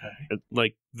 Okay.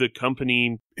 Like the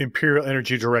company... Imperial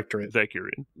Energy Directorate. That you're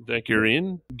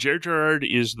in. Gerard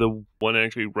is the one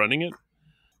actually running it,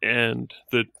 and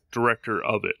the director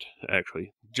of it,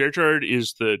 actually. Gerard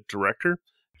is the director,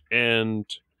 and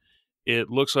it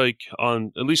looks like,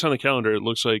 at least on the calendar, it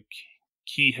looks like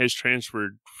he has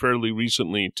transferred fairly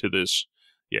recently to this,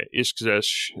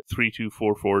 Iskzesh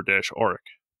 3244-Auric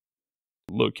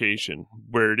location,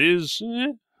 where it is,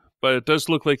 but it does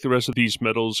look like the rest of these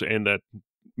metals and that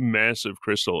massive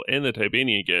crystal and the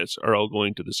Tibania gas are all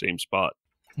going to the same spot.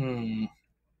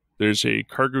 There's a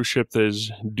cargo ship that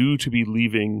is due to be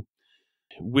leaving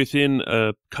within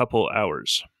a couple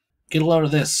hours. Get a load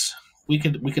of this. We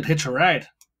could hitch a ride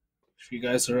if you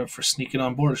guys are up for sneaking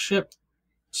on board a ship.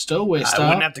 Stowaway style. I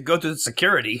wouldn't have to go through the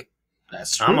security.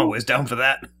 That's true. I'm always down for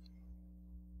that.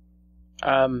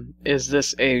 Is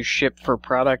this a ship for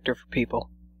product or for people?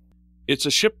 It's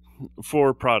a ship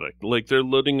for product. Like, they're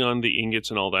loading on the ingots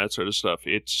and all that sort of stuff.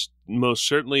 It's most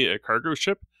certainly a cargo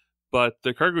ship, but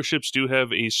the cargo ships do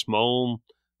have a small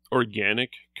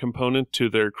organic component to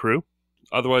their crew.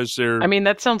 Otherwise, they're... I mean,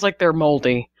 that sounds like they're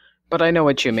moldy, but I know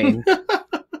what you mean.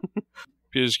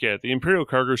 Because, the Imperial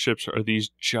cargo ships are these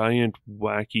giant,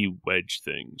 wacky wedge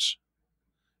things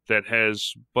that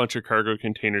has a bunch of cargo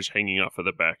containers hanging off of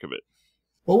the back of it.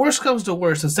 Well, worst comes to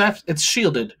worst, it's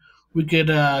shielded. We could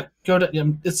go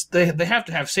to... they have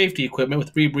to have safety equipment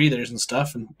with rebreathers and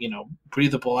stuff and,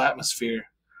 breathable atmosphere.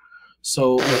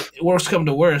 So, worst come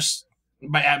to worst,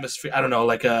 by atmosphere, I don't know,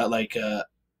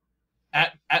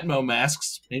 Atmo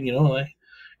masks,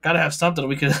 gotta have something.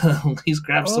 We could at least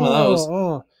grab some of those.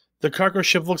 Oh, the cargo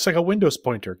ship looks like a Windows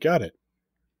pointer. Got it.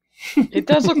 It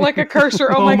does look like a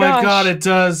cursor. Oh my gosh. God, it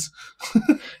does.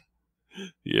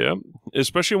 Yeah,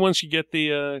 especially once you get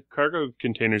the cargo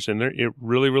containers in there, it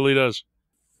really, really does.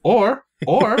 Or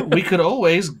we could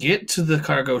always get to the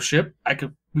cargo ship.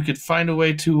 We could find a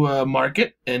way to mark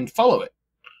it and follow it.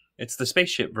 It's the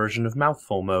spaceship version of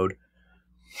mouthful mode.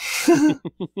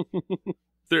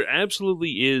 There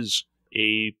absolutely is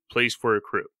a place for a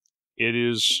crew. It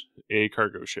is a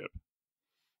cargo ship.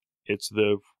 It's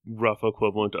the rough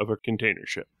equivalent of a container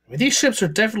ship. I mean, these ships are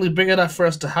definitely big enough for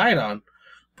us to hide on.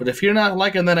 But if you're not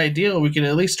liking that idea, we can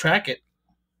at least track it.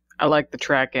 I like the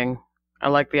tracking. I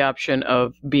like the option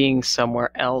of being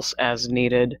somewhere else as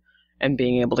needed and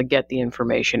being able to get the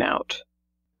information out.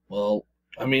 Well,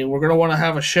 I mean, we're going to want to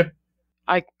have a ship.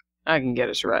 I can get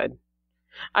us a ride.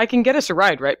 I can get us a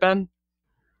ride, right, Ben?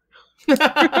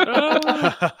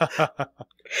 I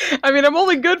mean, I'm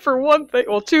only good for one thing.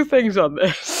 Well, two things on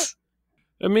this.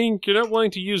 I mean, you're not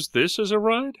wanting to use this as a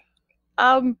ride?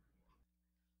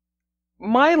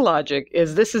 My logic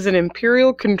is this is an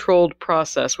Imperial-controlled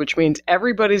process, which means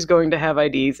everybody's going to have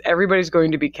IDs, everybody's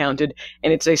going to be counted,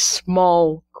 and it's a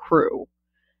small crew.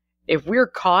 If we're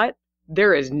caught,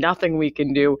 there is nothing we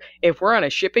can do. If we're on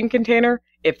a shipping container,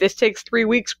 if this takes 3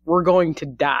 weeks, we're going to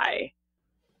die.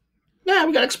 Yeah,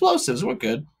 we got explosives. We're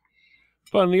good.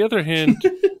 But on the other hand,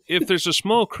 if there's a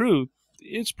small crew,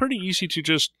 it's pretty easy to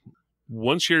just,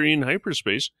 once you're in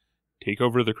hyperspace, take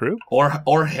over the crew. Or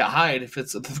hide if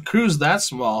the crew's that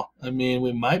small. I mean,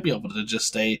 we might be able to just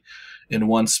stay in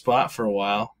one spot for a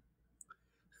while.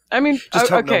 I mean, just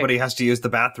hope okay. Nobody has to use the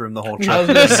bathroom the whole trip. I was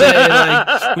gonna say,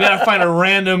 we gotta find a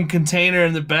random container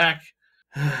in the back.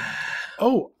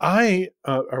 Oh,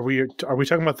 are we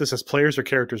talking about this as players or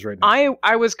characters right now?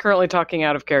 I was currently talking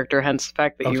out of character, hence the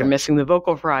fact that you were missing the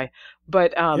vocal fry.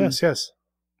 But yes.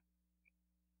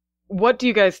 What do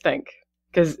you guys think?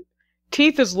 Because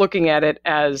Teeth is looking at it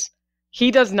as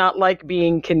he does not like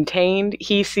being contained.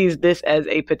 He sees this as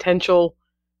a potential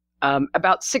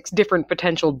about 6 different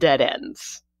potential dead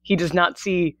ends. He does not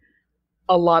see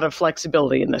a lot of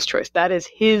flexibility in this choice. That is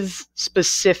his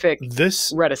specific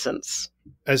reticence.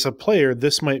 As a player,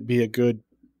 this might be a good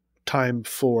time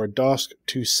for Dosk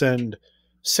to send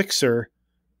Sixer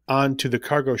onto the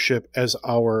cargo ship as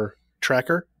our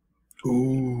tracker.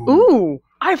 Ooh,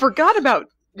 I forgot about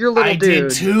your little dude. I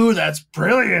did too. That's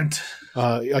brilliant.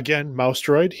 Again, mouse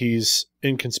droid. He's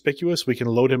inconspicuous. We can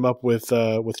load him up with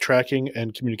tracking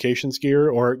and communications gear,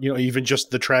 or even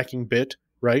just the tracking bit,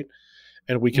 right?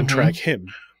 And we can track him.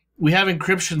 We have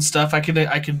encryption stuff. I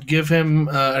could give him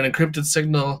an encrypted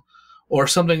signal or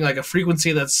something like a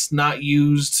frequency that's not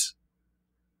used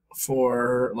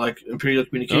for like Imperial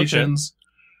communications.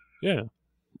 Okay. Yeah.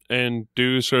 And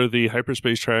do sort of the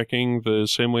hyperspace tracking the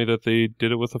same way that they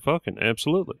did it with the Falcon.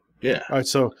 Absolutely. Yeah. All right.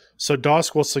 So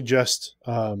Dosk will suggest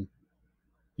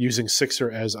using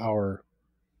Sixer as our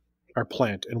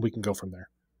plant, and we can go from there.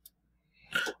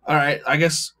 All right. I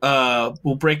guess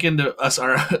we'll break into us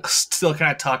still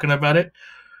kind of talking about it.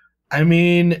 I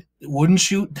mean,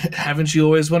 haven't you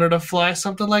always wanted to fly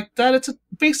something like that? It's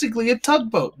basically a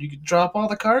tugboat. You can drop all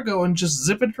the cargo and just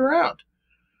zip it around.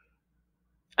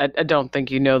 I don't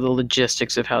think you know the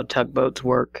logistics of how tugboats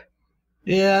work.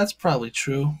 Yeah, that's probably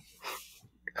true.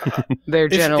 They're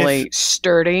generally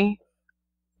sturdy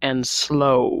and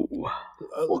slow.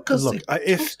 Look,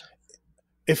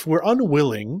 if we're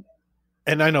unwilling,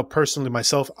 and I know personally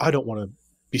myself, I don't want to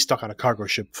be stuck on a cargo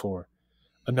ship for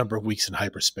a number of weeks in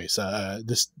hyperspace.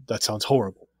 That sounds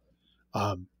horrible.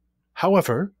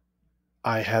 However,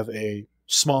 I have a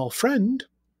small friend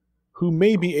who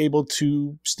may be able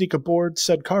to sneak aboard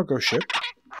said cargo ship,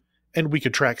 and we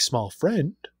could track small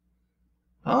friend.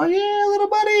 Oh yeah, little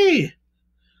buddy.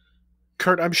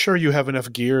 Kurt, I'm sure you have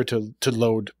enough gear to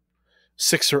load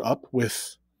Sixer up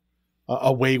with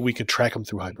a way we could track him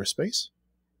through hyperspace.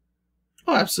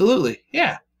 Oh, absolutely.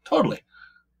 Yeah, totally.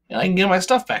 And I can get my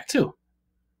stuff back too.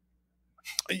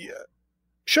 Yeah,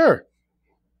 sure.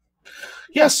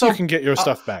 Yeah, so you can get your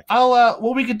stuff back.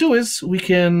 What we could do is we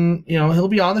can, he'll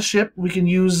be on the ship. We can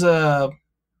use the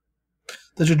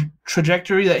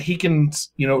trajectory that he can,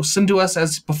 send to us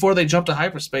as before they jump to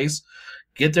hyperspace.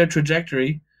 Get their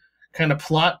trajectory, kind of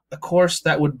plot a course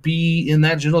that would be in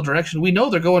that general direction. We know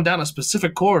they're going down a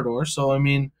specific corridor, so I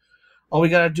mean, all we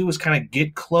gotta do is kind of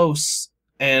get close,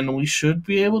 and we should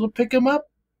be able to pick them up,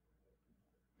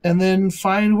 and then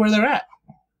find where they're at.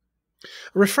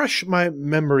 Refresh my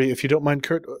memory, if you don't mind,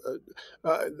 Kurt.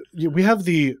 We have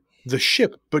the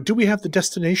ship, but do we have the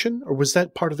destination, or was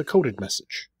that part of the coded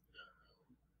message?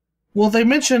 Well, they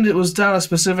mentioned it was down a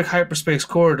specific hyperspace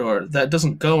corridor that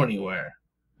doesn't go anywhere.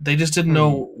 They just didn't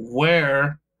know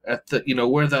where at the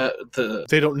where the.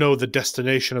 They don't know the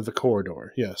destination of the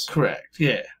corridor. Yes, correct.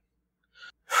 Yeah.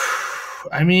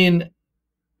 I mean,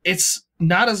 it's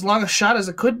not as long a shot as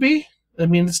it could be. I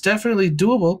mean, it's definitely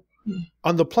doable.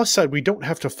 On the plus side, we don't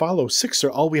have to follow Sixer.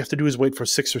 All we have to do is wait for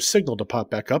Sixer's signal to pop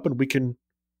back up, and we can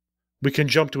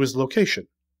jump to his location.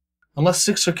 Unless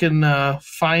Sixer can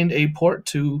find a port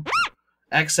to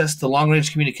access the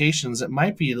long-range communications, it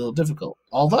might be a little difficult.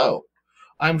 Although,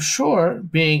 I'm sure,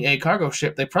 being a cargo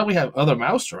ship, they probably have other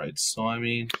mouse droids. So, I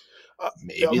mean,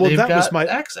 maybe they've got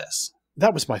access.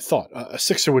 That was my thought. A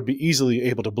Sixer would be easily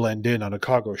able to blend in on a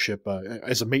cargo ship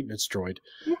as a maintenance droid.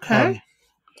 Okay.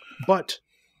 But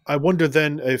I wonder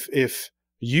then if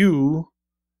you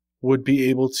would be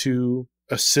able to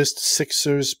assist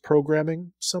Sixer's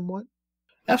programming somewhat?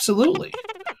 Absolutely.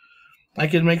 I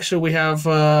can make sure we have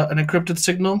an encrypted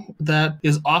signal that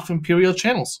is off Imperial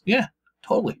channels. Yeah,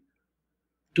 totally.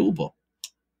 Doable.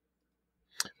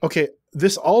 Okay,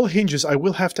 this all hinges. I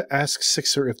will have to ask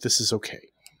Sixer if this is okay.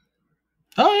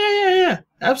 Oh, yeah.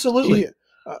 Absolutely.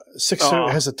 Sixer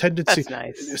has a tendency. That's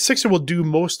nice. Sixer will do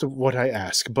most of what I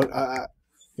ask, but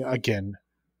again,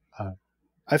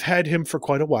 I've had him for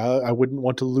quite a while. I wouldn't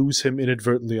want to lose him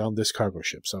inadvertently on this cargo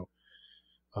ship. So,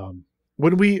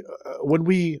 when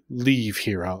we leave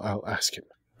here, I'll ask him.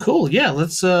 Cool. Yeah.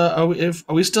 Let's. Are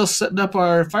we still setting up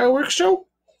our fireworks show?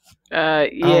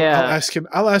 Yeah.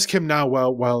 I'll ask him now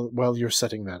while you're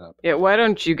setting that up. Yeah. Why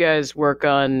don't you guys work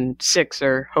on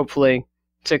Sixer? Hopefully,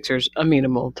 Sixer's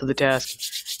amenable to the task.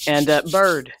 And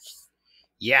Bird.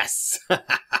 Yes.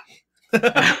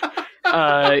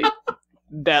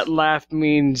 That laugh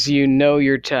means you know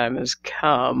your time has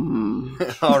come.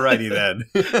 Alrighty then.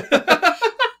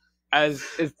 I was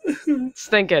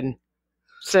thinking,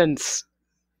 since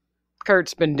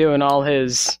Kurt's been doing all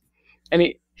his, and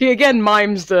he again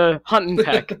mimes the hunt and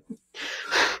peck,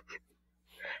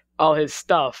 all his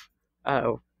stuff.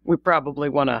 We probably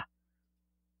want to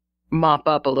mop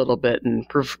up a little bit and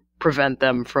prevent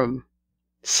them from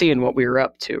seeing what we were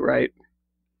up to, right?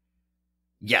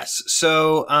 Yes.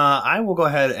 So I will go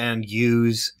ahead and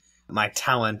use my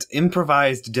talent,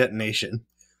 improvised detonation.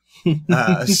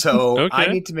 So Okay. I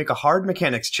need to make a hard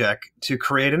mechanics check to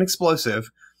create an explosive,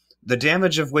 the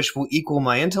damage of which will equal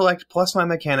my intellect plus my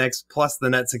mechanics plus the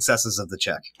net successes of the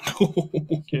check.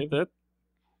 Okay,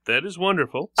 that is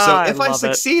wonderful. So if I love it.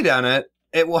 succeed on it,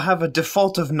 it will have a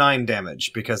default of 9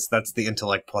 damage because that's the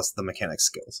intellect plus the mechanics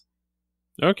skills.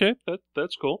 Okay,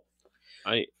 that's cool.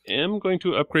 I am going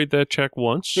to upgrade that check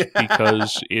once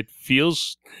because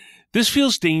this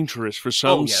feels dangerous for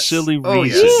some yes. silly Oh,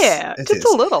 reason. yes. Yeah, It just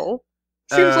is. a little.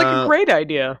 Seems like a great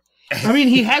idea. I mean,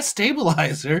 he has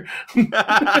stabilizer.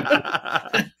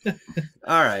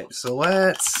 All right, so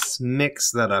let's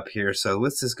mix that up here. So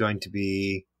this is going to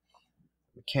be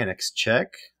mechanics check.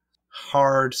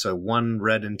 Hard, so 1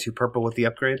 red and 2 purple with the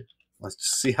upgrade. Let's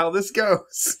just see how this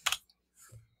goes.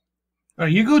 All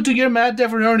right, you go do your Mad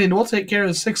Deveroni and we'll take care of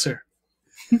the Sixer.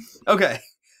 Okay,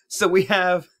 so we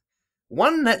have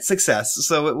 1 net success,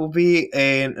 so it will be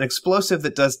an explosive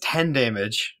that does 10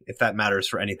 damage, if that matters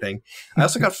for anything. I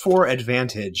also got 4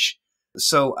 advantage.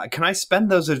 So can I spend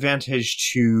those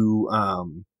advantage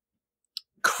to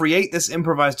create this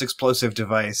improvised explosive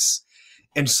device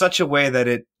in such a way that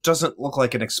it doesn't look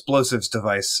like an explosives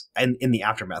device in the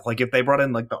aftermath? Like if they brought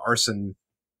in like the arson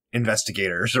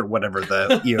investigators or whatever,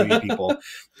 the EOU people,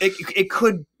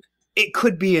 it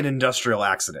could be an industrial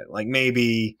accident. Like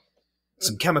maybe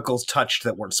some chemicals touched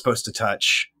that weren't supposed to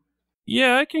touch.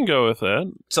 Yeah, I can go with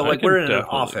that. So I like can we're in an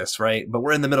definitely- office, right? But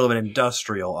we're in the middle of an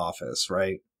industrial office,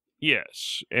 right?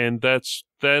 Yes, and that's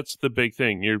the big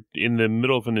thing. You're in the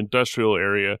middle of an industrial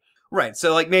area. Right.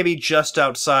 So like maybe just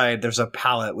outside there's a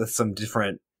pallet with some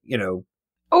different,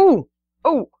 Oh,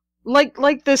 like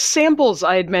the samples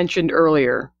I had mentioned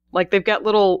earlier. Like they've got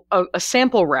a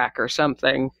sample rack or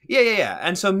something. Yeah.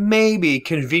 And so maybe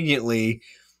conveniently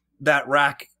that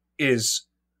rack is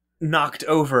knocked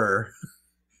over.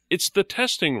 It's the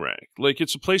testing rack. Like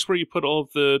it's a place where you put all of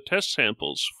the test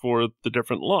samples for the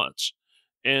different lots.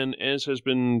 And as has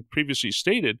been previously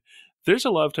stated, there's a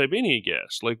lot of Tibania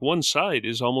gas. Like one side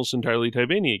is almost entirely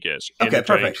Tibania gas in Okay, a giant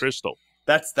perfect. crystal.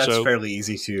 That's So- fairly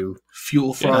easy to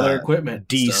Fuel for all their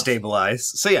equipment. stuff. destabilize.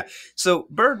 So yeah. So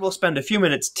Bird will spend a few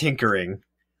minutes tinkering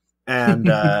and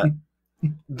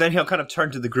then he'll kind of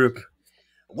turn to the group.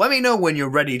 Let me know when you're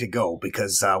ready to go,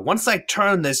 because once I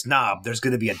turn this knob, there's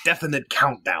going to be a definite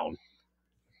countdown.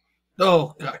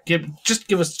 Oh, God, give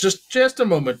us just a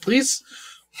moment, please.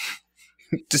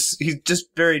 He just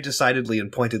very decidedly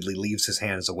and pointedly leaves his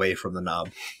hands away from the knob.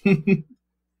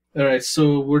 All right,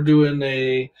 so we're doing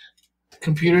a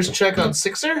computers check on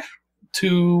Sixer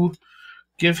to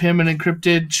give him an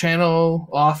encrypted channel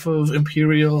off of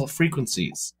Imperial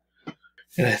frequencies.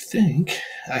 And I think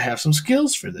I have some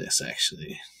skills for this,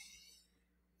 actually.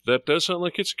 That does sound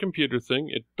like it's a computer thing.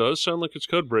 It does sound like it's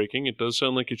code breaking. It does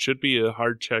sound like it should be a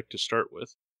hard check to start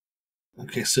with.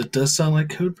 Okay, so it does sound like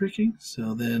code breaking.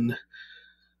 So then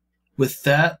with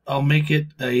that, I'll make it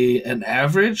an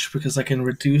average because I can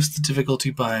reduce the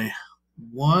difficulty by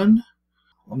 1.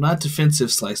 I'm not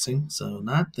defensive slicing, so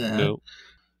not that. No.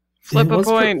 Flip a once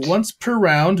point. Once per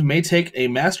round, may take a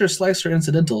master slicer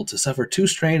incidental to suffer 2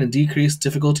 strain and decrease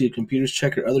difficulty of computers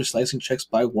check or other slicing checks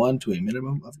by 1 to a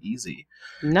minimum of easy.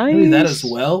 Nice. Do that as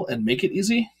well and make it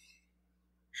easy.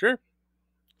 Sure.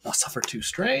 I'll suffer 2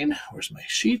 strain. Where's my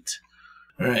sheet?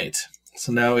 All right.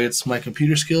 So now it's my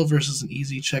computer skill versus an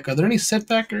easy check. Are there any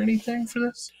setback or anything for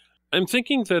this? I'm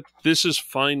thinking that this is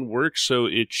fine work, so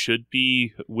it should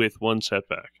be with 1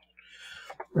 setback.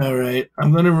 All right.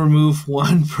 I'm going to remove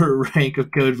 1 per rank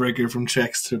of codebreaker from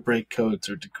checks to break codes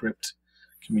or decrypt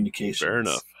communications. Fair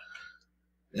enough.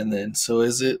 And then, so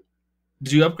is it...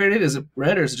 Did you upgrade it? Is it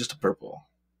red or is it just a purple?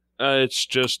 It's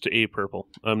just a purple.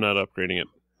 I'm not upgrading it.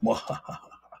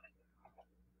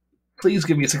 Please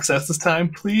give me a success this time,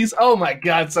 please. Oh my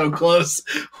god, so close.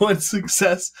 1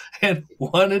 success and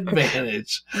 1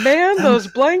 advantage. Man, those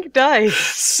blank dice.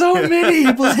 So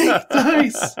many blank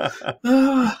dice.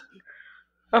 Ah.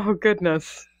 Oh,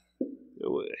 goodness.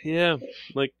 Yeah,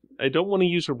 like, I don't want to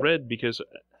use a red because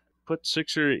I put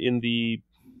Sixer in the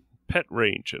pet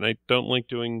range, and I don't like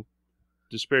doing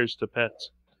despairs to pets.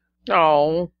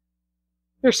 Oh,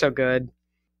 you're so good.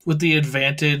 With the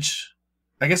advantage,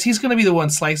 I guess he's going to be the one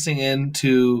slicing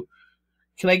into.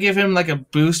 Can I give him like a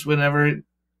boost whenever Yeah, I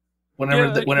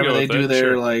can whenever go they with do that, their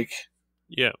sure. like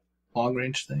Yeah. long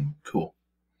range thing? Cool.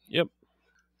 Yep.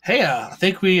 Hey, I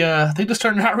think this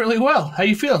turned out really well. How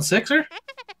you feeling, Sixer?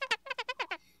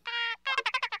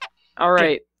 All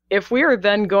right. If we are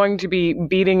then going to be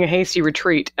beating a hasty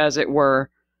retreat, as it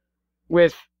were,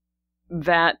 with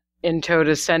that in tow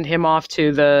to send him off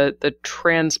to the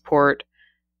transport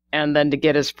and then to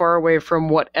get as far away from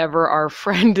whatever our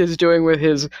friend is doing with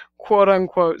his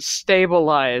quote-unquote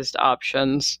stabilized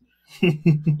options.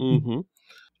 Mm-hmm.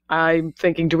 I'm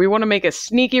thinking, do we want to make a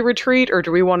sneaky retreat, or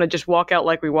do we want to just walk out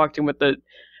like we walked in with the...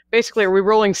 Basically, are we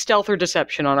rolling stealth or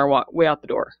deception on our way out the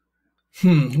door?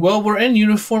 Well, we're in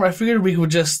uniform. I figured we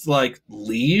would just,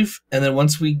 leave, and then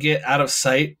once we get out of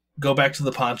sight, go back to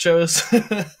the ponchos.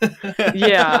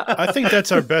 Yeah. I think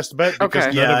that's our best bet because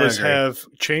Okay. none Yeah, of I us agree. have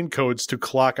chain codes to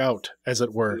clock out, as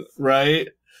it were. Right?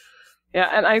 Yeah,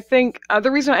 and I think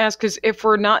the reason I ask is if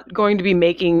we're not going to be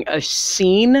making a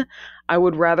scene, I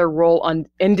would rather roll on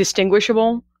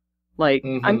indistinguishable.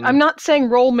 I'm not saying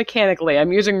roll mechanically.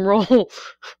 I'm using roll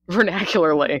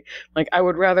vernacularly. I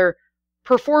would rather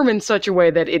perform in such a way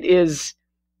that it is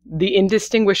the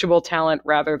indistinguishable talent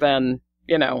rather than,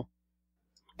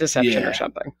 deception Yeah. or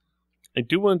something. I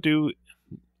do want to do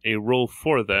a roll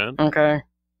for that. Okay.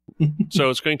 So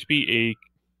it's going to be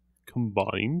a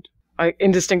combined.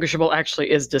 Indistinguishable actually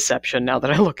is deception now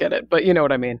that I look at it, but you know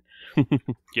what I mean.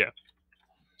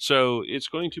 So it's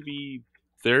going to be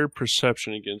their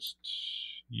perception against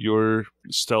your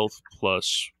stealth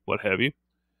plus what have you.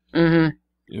 Mm-hmm.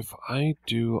 If I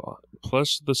do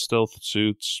plus the stealth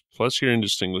suits plus your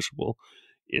indistinguishable,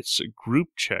 it's a group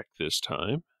check this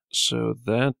time. So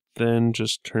that then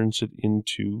just turns it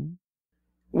into...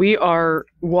 We are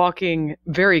walking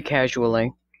very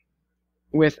casually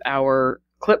with our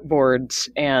clipboards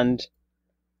and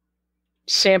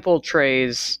sample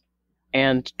trays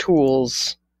and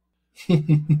tools.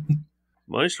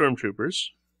 my stormtroopers,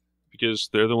 because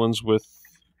they're the ones with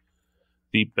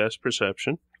the best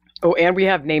perception. Oh, and we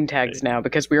have name tags now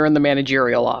because we are in the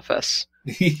managerial office.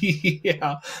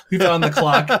 Yeah. We found the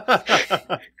clock.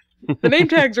 The name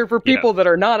tags are for people that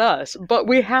are not us, but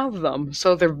we have them,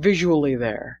 so they're visually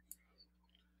there.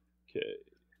 Okay,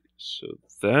 so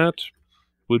that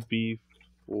would be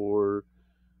for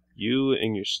you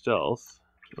and your stealth,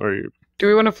 or your... Do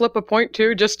we want to flip a point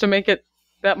too, just to make it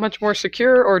that much more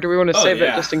secure, or do we want to save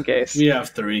it just in case? We have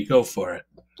 3. Go for it.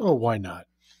 Oh, why not?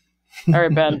 All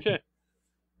right, Ben. Okay.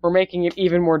 We're making it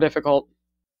even more difficult.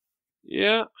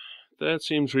 Yeah, that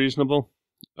seems reasonable.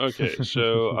 Okay,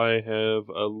 so I have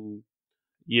a...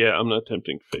 Yeah, I'm not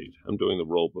tempting fate. I'm doing the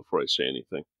roll before I say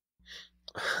anything.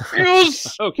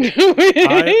 Yes! Okay.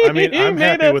 I mean, I'm Made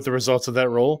happy it. with the results of that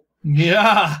roll.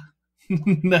 Yeah.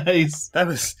 Nice. That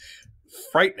was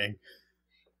frightening.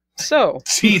 So,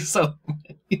 Jeez. So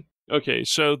Okay,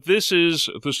 so this is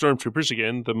the stormtroopers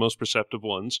again, the most perceptive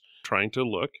ones, trying to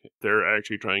look. They're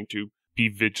actually trying to be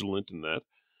vigilant in that.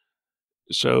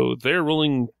 So they're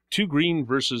rolling 2 green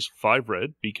versus 5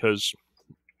 red because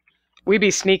we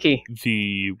be sneaky.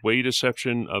 the way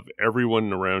deception of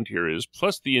everyone around here is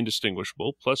plus the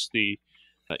indistinguishable, plus the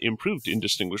improved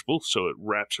indistinguishable, so it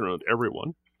wraps around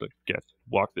everyone. Like, get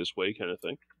walk this way kind of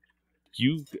thing.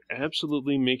 You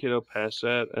absolutely make it out past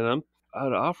that, and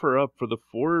I'd offer up for the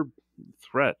 4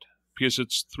 threat because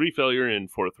it's 3 failure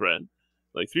and 4 threat.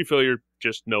 Like 3 failure,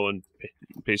 just no one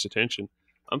pays attention.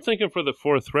 I'm thinking for the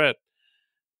 4 threat,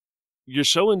 you're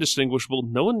so indistinguishable,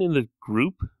 no one in the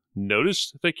group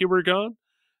noticed that you were gone.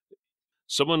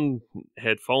 Someone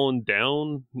had fallen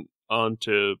down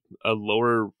onto a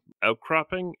lower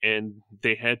outcropping, and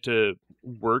they had to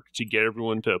work to get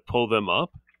everyone to pull them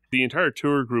up. The entire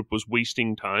tour group was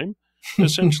wasting time,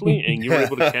 essentially, and you were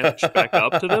able to catch back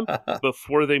up to them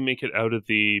before they make it out of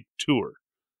the tour.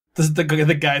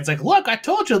 the guide's like, look, I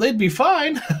told you they'd be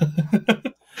fine.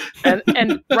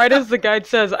 And right as the guide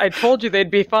says, I told you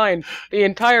they'd be fine, the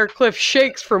entire cliff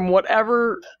shakes from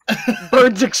whatever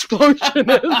bird's explosion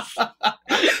is.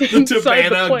 The inside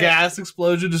the Tabana plane. gas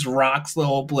explosion just rocks the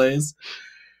whole place.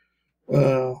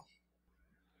 So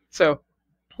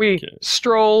we Okay.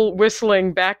 stroll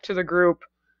whistling back to the group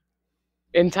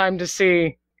in time to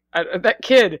see that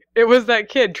kid. It was that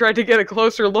kid tried to get a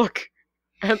closer look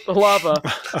at the lava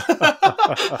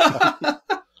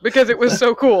because it was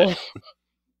so cool.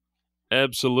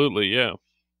 Absolutely, yeah.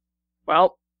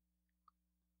 Well,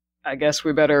 I guess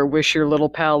we better wish your little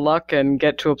pal luck and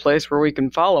get to a place where we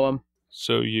can follow him.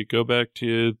 So you go back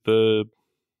to the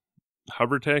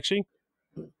hover taxi?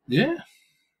 Yeah.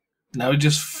 Now we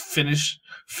just finish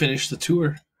the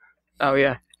tour. Oh,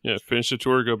 yeah. Yeah, finish the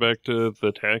tour, go back to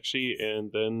the taxi,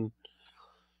 and then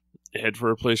head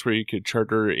for a place where you could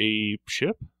charter a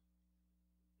ship?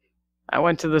 I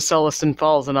went to the Celestin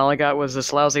Falls and all I got was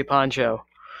this lousy poncho.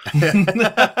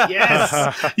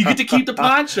 Yes! You get to keep the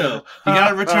poncho. You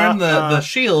gotta return the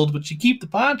shield, but you keep the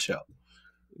poncho.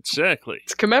 Exactly.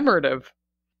 It's commemorative.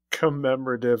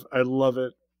 Commemorative. I love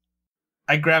it.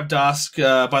 I grab Dosk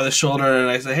by the shoulder and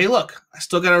I say, "Hey, look, I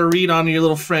still got a read on your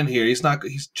little friend here. He's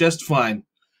just fine."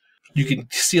 You can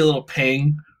see a little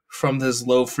ping from this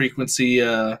low frequency,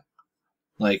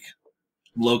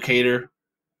 locator,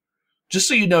 just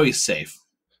so you know he's safe.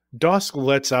 Dosk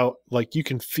lets out, like, you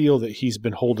can feel that he's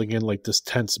been holding in, like, this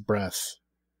tense breath.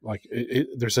 Like,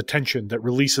 there's a tension that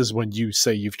releases when you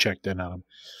say you've checked in on him.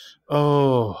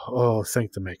 Oh,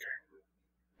 thank the maker.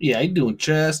 Yeah, he's doing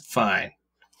just fine.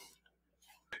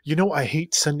 You know, I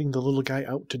hate sending the little guy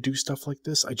out to do stuff like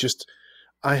this.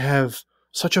 I have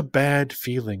such a bad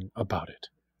feeling about it.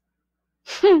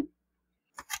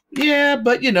 Yeah,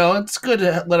 but it's good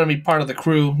to let him be part of the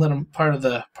crew, let him part of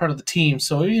the team.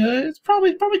 So yeah, it's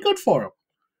probably good for him.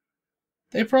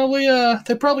 They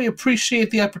probably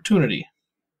appreciate the opportunity.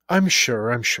 I'm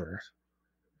sure.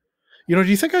 Do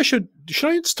you think should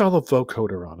I install a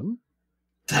vocoder on him?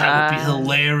 That would be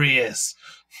hilarious.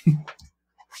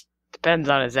 Depends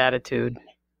on his attitude.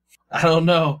 I don't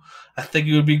know. I think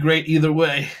it would be great either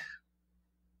way.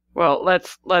 Well,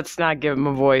 let's not give him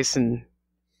a voice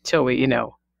until we,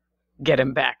 get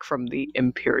him back from the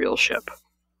Imperial ship.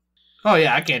 Oh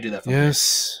yeah, I can't do that.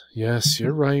 Yes,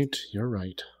 you're right.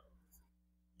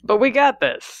 But we got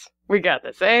this,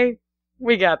 eh?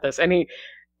 We got this. And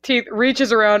Teeth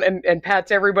reaches around and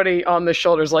pats everybody on the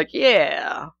shoulders like,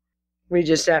 yeah, we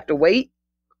just have to wait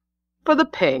for the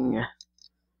ping.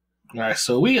 All right,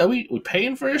 so are we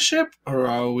paying for a ship, or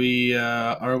are we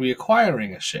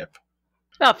acquiring a ship?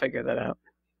 I'll figure that out.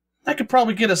 That could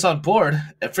probably get us on board,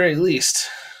 at very least.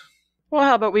 Well,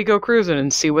 how about we go cruising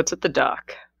and see what's at the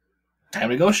dock? Time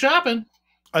to go shopping.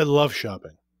 I love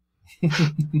shopping.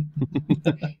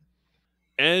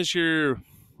 As you're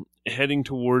heading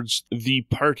towards the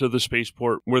part of the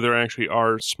spaceport where there actually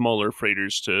are smaller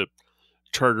freighters to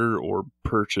charter or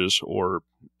purchase or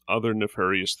other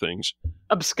nefarious things.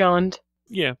 Abscond.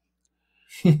 Yeah.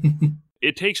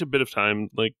 It takes a bit of time.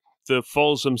 Like, the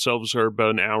falls themselves are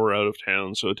about an hour out of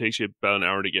town, so it takes you about an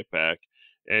hour to get back.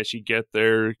 As you get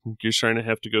there, you're starting to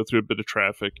have to go through a bit of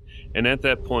traffic, and at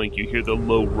that point, you hear the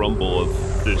low rumble of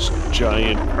this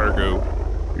giant cargo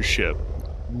ship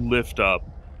lift up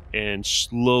and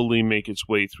slowly make its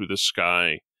way through the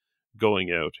sky,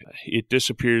 going out. It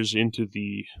disappears into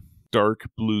the dark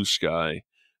blue sky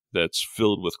that's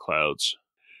filled with clouds.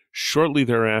 Shortly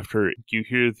thereafter, you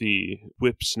hear the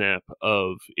whip snap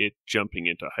of it jumping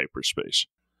into hyperspace.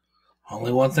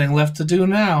 Only one thing left to do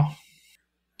now.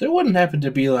 There wouldn't happen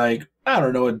to be, like, I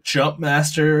don't know, a jump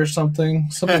master or something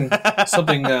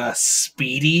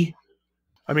speedy.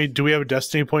 I mean, do we have a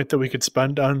destiny point that we could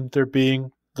spend on there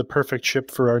being the perfect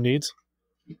ship for our needs?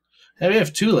 Yeah, we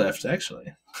have 2 left,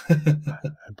 actually.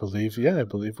 I believe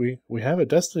we have a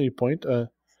destiny point.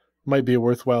 Might be a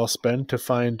worthwhile spend to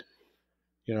find,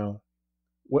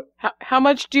 what. How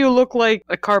much do you look like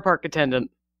a car park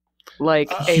attendant?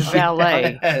 Like a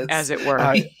valet, yes. as it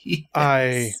were.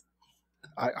 Yes.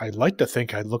 I like to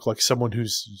think I look like someone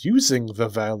who's using the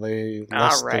valet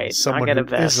less than someone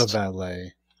who is a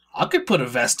valet. I could put a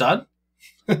vest on.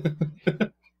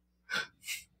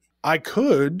 I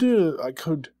could,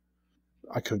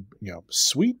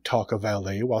 sweet talk a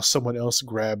valet while someone else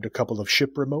grabbed a couple of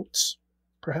ship remotes,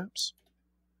 perhaps.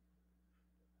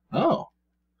 Oh.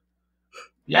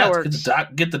 Yeah, that let's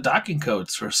works. Get the docking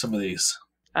codes for some of these.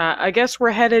 I guess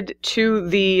we're headed to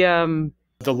the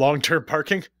long-term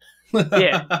parking?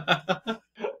 Yeah.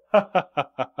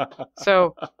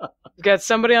 So, we've got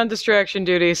somebody on distraction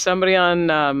duty, somebody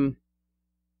on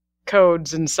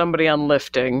codes, and somebody on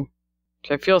lifting.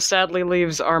 Which I feel sadly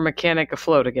leaves our mechanic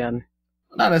afloat again.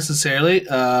 Not necessarily.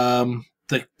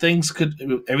 Everything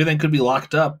could be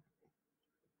locked up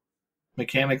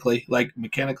mechanically, like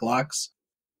mechanic locks.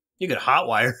 You could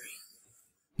hotwire.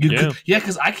 Yeah,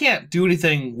 because I can't do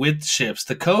anything with ships.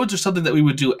 The codes are something that we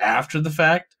would do after the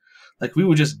fact. Like, we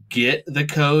would just get the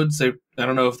codes. I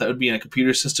don't know if that would be in a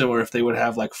computer system or if they would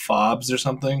have, like, fobs or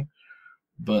something.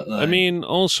 But I mean,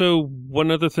 also,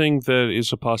 one other thing that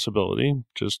is a possibility,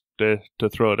 just to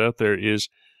throw it out there, is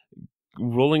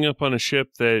rolling up on a ship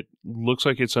that looks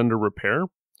like it's under repair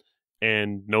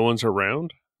and no one's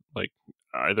around, like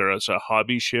either as a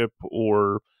hobby ship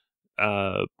or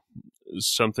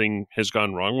something has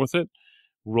gone wrong with it,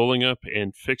 rolling up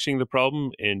and fixing the problem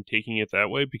and taking it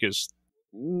that way, because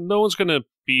no one's going to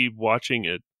be watching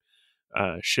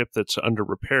a ship that's under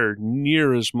repair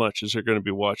near as much as they're going to be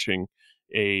watching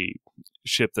a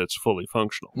ship that's fully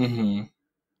functional. Mm-hmm.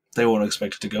 They won't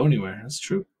expect it to go anywhere. That's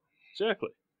true. Exactly.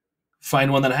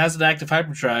 Find one that has an active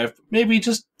hyperdrive. Maybe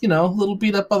just, a little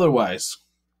beat up otherwise.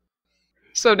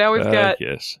 So now we've got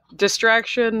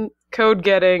distraction, code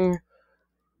getting,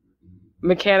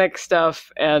 mechanic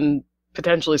stuff and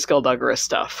potentially skullduggerous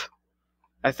stuff.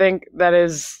 I think that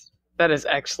is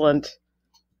excellent,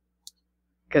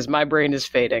 because my brain is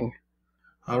fading.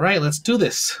 All right, let's do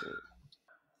this.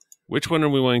 Which one are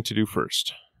we wanting to do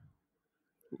first?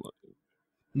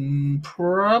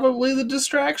 Probably the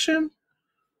distraction.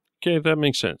 Okay, that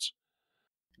makes sense.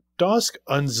 Dosk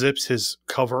unzips his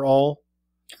coverall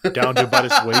down to about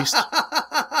his waist,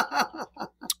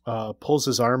 pulls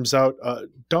his arms out.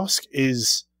 Dosk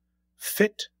is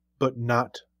fit, but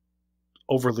not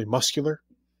overly muscular,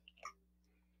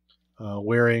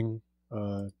 wearing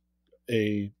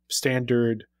a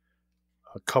standard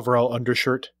coverall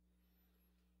undershirt,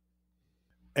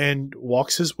 and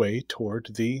walks his way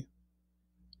toward the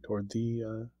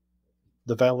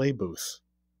valet booth,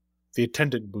 the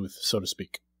attendant booth, so to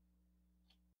speak.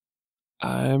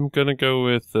 I'm going to go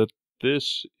with that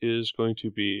this is going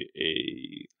to be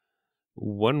a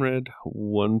 1 red,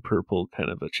 1 purple kind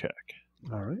of a check.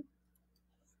 All right.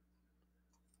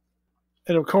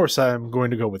 And of course, I'm going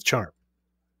to go with charm.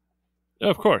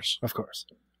 Of course. Of course.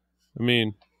 I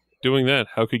mean, doing that,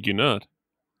 how could you not?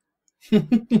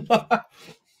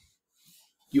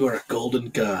 You are a golden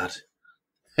god.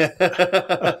 You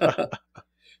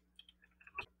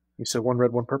said 1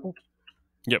 red, 1 purple?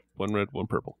 Yep, 1 red, 1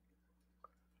 purple.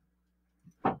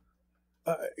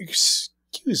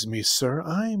 Excuse me, sir.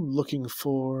 I'm looking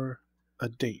for a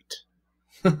date.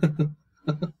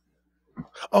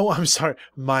 Oh, I'm sorry.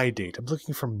 My date. I'm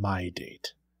looking for my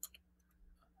date.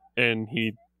 And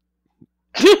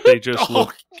they just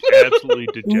look absolutely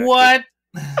dejected. What?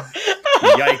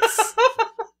 Yikes.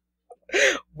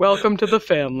 Welcome to the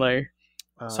family.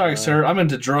 Sorry, sir. I'm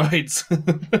into droids.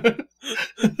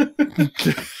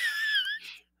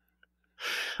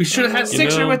 We should have had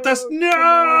Sixer with us.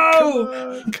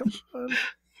 No! Come on.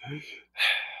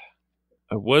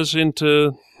 I was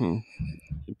into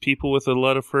people with a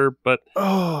lot of fur, but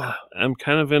Oh, I'm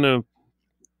kind of in a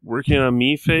working on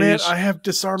me phase. man, I have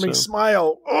disarming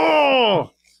smile. Oh!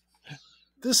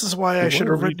 This is why I should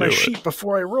have read my sheet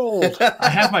before I rolled. I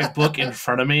have my book in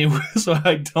front of me so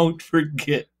I don't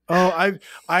forget. Oh,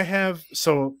 I have,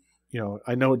 so,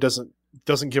 I know it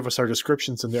doesn't give us our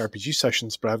descriptions in the RPG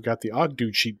sessions, but I've got the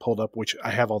Ogdude sheet pulled up, which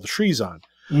I have all the trees on.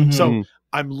 Mm-hmm. So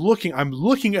I'm looking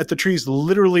at the trees.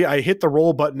 Literally, I hit the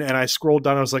roll button and I scrolled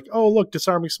down. I was like, oh, look,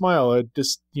 disarming smile. I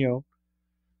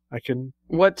can.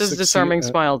 What does succeed disarming at-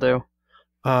 smile do?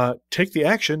 Take the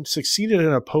action, succeeded in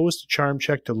an opposed charm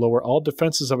check to lower all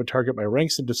defenses of a target by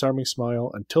ranks in disarming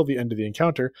smile until the end of the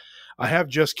encounter. I have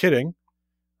just kidding,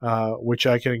 which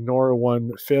I can ignore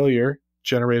 1 failure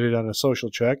generated on a social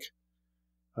check.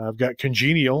 I've got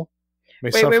congenial.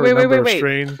 May suffer a number of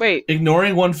strain. Wait.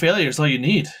 Ignoring 1 failure is all you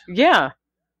need. Yeah.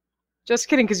 Just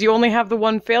kidding, because you only have the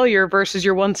 1 failure versus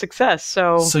your 1 success,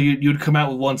 so... So you'd come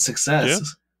out with 1 success.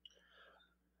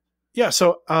 Yeah,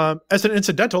 so as an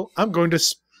incidental, I'm going to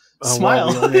Smile.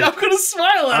 I'm going to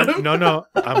smile at him. No.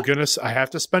 I have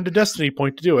to spend a destiny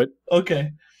point to do it.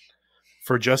 Okay.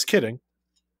 For just kidding.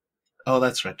 Oh,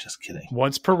 that's right. Just kidding.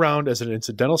 Once per round, as an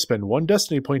incidental, spend 1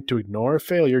 destiny point to ignore a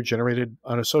failure generated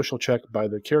on a social check by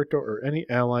the character or any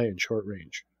ally in short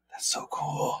range. That's so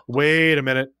cool. Wait a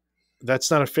minute.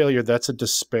 That's not a failure. That's a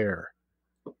despair.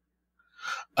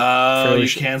 Oh, you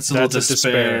canceled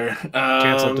despair.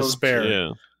 Cancel despair.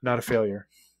 Yeah. Not a failure.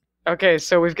 Okay,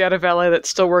 so we've got a valet that's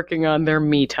still working on their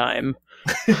me time.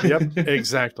 Yep,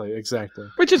 exactly.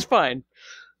 Which is fine.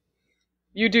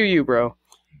 You do you, bro.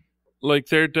 Like,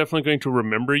 they're definitely going to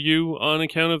remember you on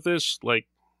account of this. Like,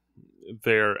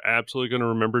 they're absolutely going to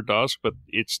remember Dusk, but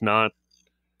it's not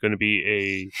going to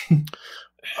be a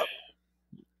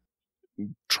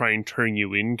try and turn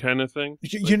you in kind of thing.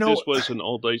 This was an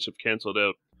all dice have canceled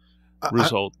out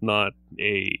result, not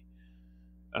a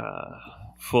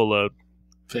full out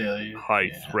failure, high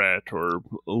threat or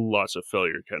lots of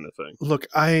failure kind of thing. Look,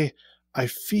 I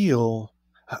feel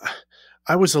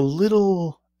I was a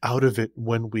little out of it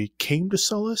when we came to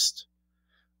Sullust.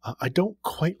 I don't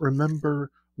quite remember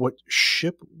what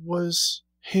ship was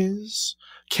his.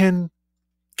 Can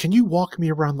you walk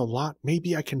me around the lot?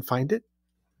 Maybe I can find it.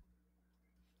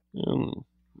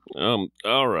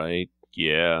 All right,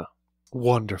 yeah.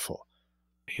 Wonderful.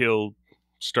 He'll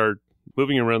start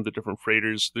moving around the different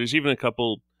freighters. There's even a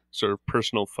couple sort of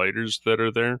personal fighters that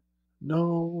are there.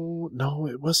 No,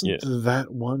 it wasn't that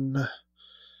one.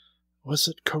 Was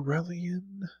it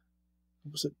Corellian?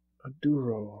 Was it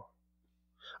Aduro?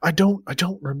 I don't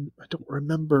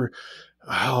remember.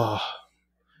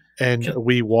 And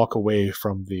we walk away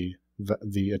from the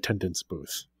attendance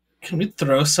booth. Can we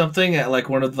throw something at like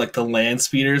one of like the land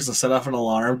speeders and set off an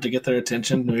alarm to get their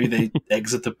attention? Maybe they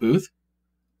exit the booth.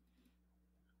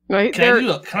 Right? Can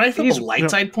I flip he's- a light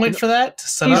side point for that to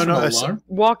set off an alarm?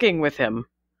 walking with him.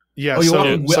 Yeah, Oh, you're so,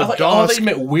 walking. so I thought Dosk, you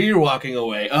meant we're walking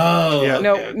away. Oh, Yeah.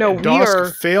 okay, No, okay. we are.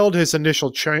 Dosk failed his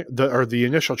initial the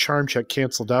initial charm check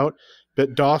canceled out,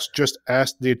 but Dosk just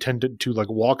asked the attendant to like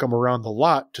walk him around the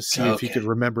lot to see if he Okay. could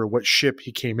remember what ship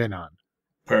he came in on,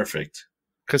 Perfect.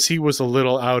 because he was a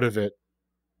little out of it.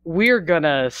 We're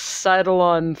gonna sidle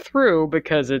on through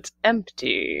because it's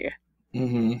empty.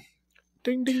 Mm-hmm.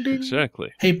 Ding ding ding.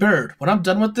 Exactly. Hey, Bird, when I'm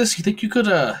done with this, you think you could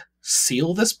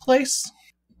seal this place?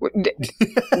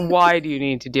 Why do you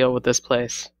need to deal with this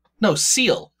place? No,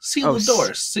 seal Oh, the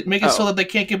doors. Make it so oh. that they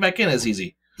can't get back in as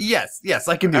easy. Yes,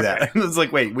 I can do that. It's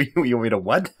like, wait, you want me to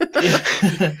what?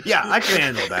 Yeah, I can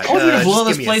handle that. I want you to blow just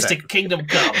this give me a place to sec. Kingdom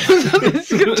Come.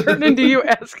 This is gonna turn into you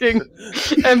asking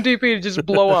MDP to just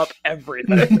blow up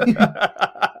everything.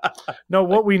 No,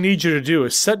 what we need you to do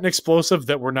is set an explosive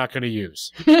that we're not going to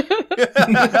use.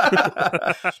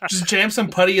 Just jam some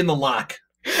putty in the lock.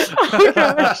 Oh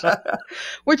gosh.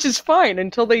 Which is fine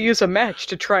until they use a match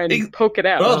to try and poke it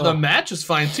out. Oh, the match is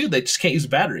fine too. They just can't use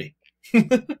battery.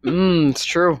 It's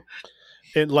true.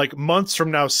 In like months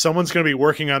from now, someone's going to be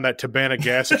working on that Tabana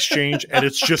gas exchange, and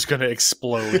it's just going to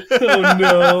explode. Oh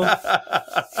no.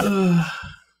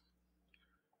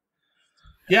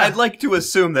 Yeah, I'd like to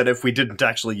assume that if we didn't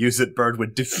actually use it, Bird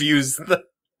would diffuse the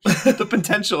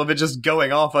potential of it just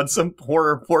going off on some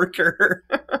poor worker.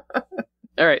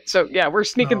 All right, so yeah, we're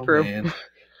sneaking Oh, through. man.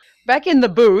 Back in the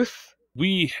booth.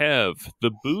 We have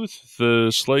the booth,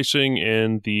 the slicing,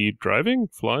 and the driving,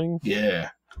 flying. Yeah.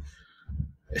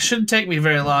 It shouldn't take me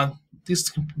very long.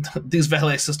 These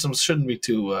valet systems shouldn't be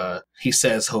too, he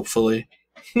says, hopefully.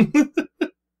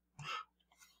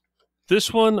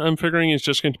 This one, I'm figuring, is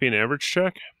just going to be an average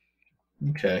check.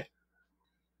 Okay.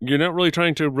 You're not really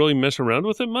trying to really mess around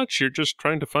with it much. You're just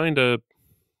trying to find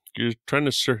You're trying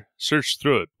to search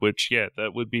through it, which, yeah,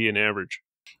 that would be an average.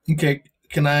 Okay,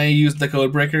 can I use the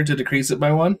code breaker to decrease it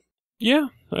by 1? Yeah,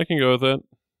 I can go with that.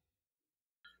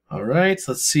 All right,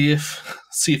 let's see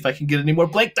if I can get any more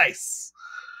blank dice.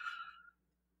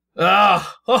 Oh,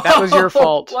 That was your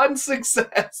fault. 1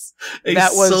 success.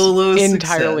 That was solo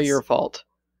entirely success. your fault.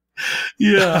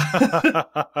 Yeah.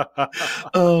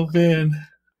 Oh man.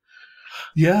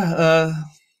 Yeah.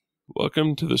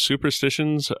 Welcome to the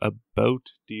superstitions about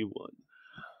D1.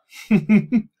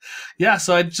 Yeah.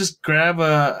 So I just grab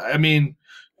I mean,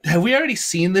 have we already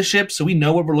seen the ship so we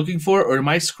know what we're looking for, or am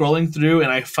I scrolling through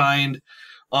and I find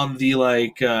on the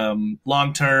like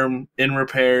long term in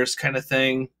repairs kind of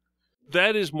thing?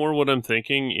 That is more what I'm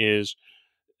thinking is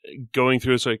going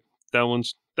through. It's like that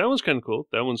one's kind of cool.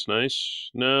 That one's nice.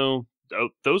 No,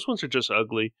 those ones are just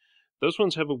ugly. Those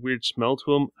ones have a weird smell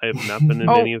to them. I have not been in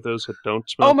Oh. any of those that don't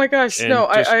smell. Oh my gosh, and no,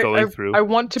 just I going through. I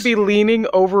want to be leaning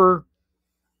over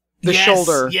the Yes,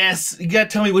 shoulder. Yes, you gotta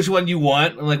tell me which one you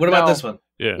want. I'm like, what about No. this one?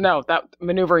 Yeah. No, that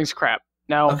maneuvering's crap.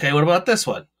 No. Okay, what about this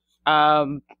one?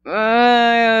 Put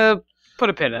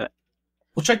a pin in it.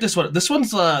 Well, check this one. This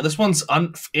one's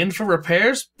in for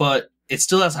repairs, but it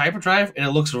still has hyperdrive and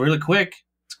it looks really quick.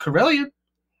 It's Corellian.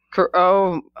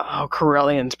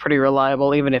 Corellian's pretty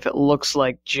reliable, even if it looks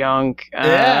like junk.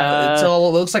 Yeah, it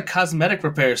looks like cosmetic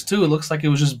repairs too. It looks like it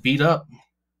was just beat up.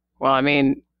 Well, I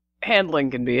mean,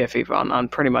 handling can be iffy on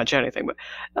pretty much anything, but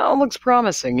it looks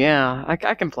promising. Yeah, I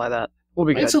can fly that. We'll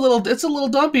be good. It's a little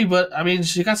dumpy, but I mean,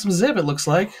 she got some zip. It looks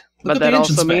like. Look But at that the engine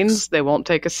also specs. means they won't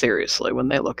take us seriously when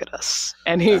they look at us.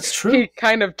 And That's true. he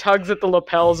kind of tugs at the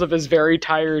lapels of his very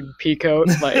tired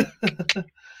peacoat, like.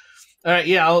 All right,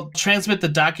 yeah, I'll transmit the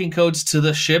docking codes to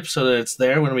the ship so that it's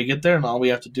there when we get there, and all we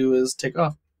have to do is take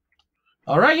off.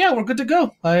 All right, yeah, we're good to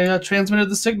go. I transmitted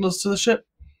the signals to the ship.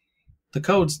 The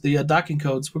codes, the docking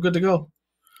codes, we're good to go.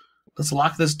 Let's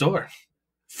lock this door.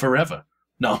 Forever.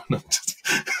 No.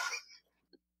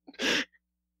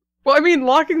 Well, I mean,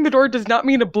 locking the door does not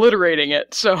mean obliterating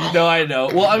it, so. No, I know.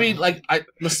 Well, I mean, like,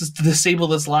 let's just disable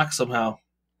this lock somehow.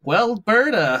 Well,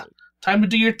 Bird, time to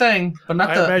do your thing, but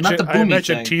not the I boomy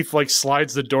imagine thing. Teeth like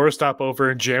slides the doorstop over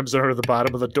and jams it under the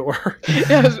bottom of the door.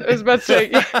 Yeah, I was about to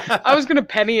say, I was going to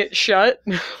penny it shut.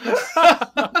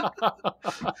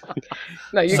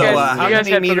 No, you So, guys, how you guys many head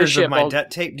for the meters ship. of my debt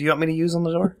tape do you want me to use on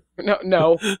the door?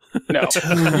 No.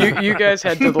 You guys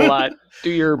head to the lot. Do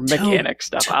your mechanic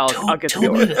stuff. I'll get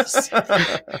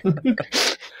the door.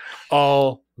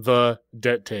 All the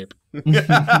debt tape.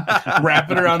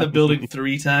 Wrap it around the building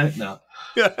 3 times. No.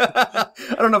 I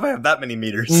don't know if I have that many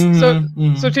meters. So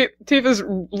Tifa's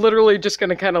literally just going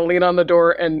to kind of lean on the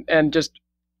door and just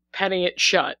penny it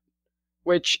shut.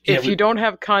 Which, if you don't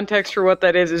have context for what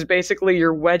that is basically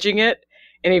you're wedging it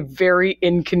in a very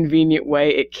inconvenient way.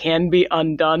 It can be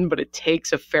undone, but it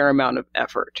takes a fair amount of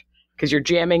effort because you're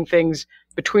jamming things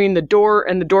between the door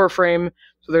and the door frame,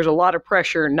 so there's a lot of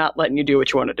pressure not letting you do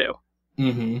what you want to do.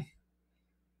 Mm-hmm.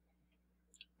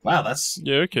 Wow, that's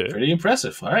okay. Pretty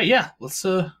impressive. All right, yeah, let's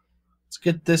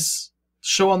get this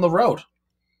show on the road.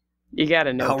 You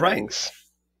gotta know All right. things.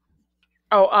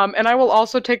 Oh, and I will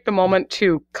also take the moment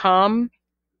to comm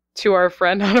to our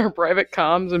friend on our private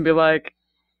comms and be like,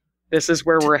 "This is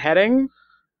where we're heading."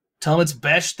 Tell him it's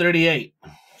Besh 38.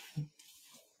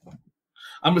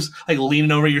 I'm just like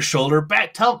leaning over your shoulder.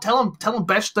 Tell him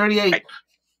Besh 38.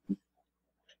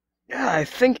 Yeah, I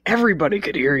think everybody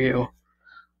could hear you.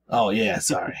 Oh yeah,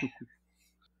 sorry.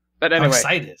 But I'm anyway,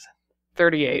 excited.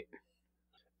 38.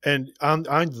 And on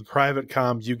the private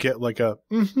comms, you get like a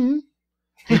mm-hmm.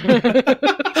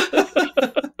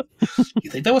 You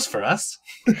think that was for us?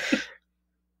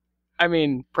 I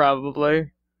mean,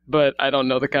 probably, but I don't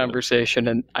know the conversation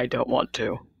and I don't want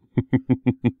to.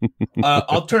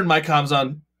 I'll turn my comms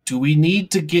on. Do we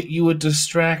need to get you a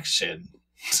distraction?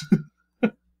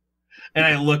 And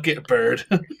I look at Bird.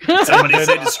 Somebody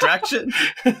say distraction?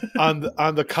 on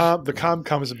the comm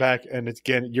comes back, and it's,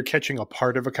 again, you're catching a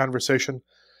part of a conversation.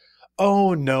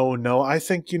 Oh no! I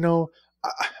think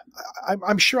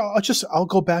I'm sure I'll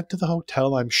go back to the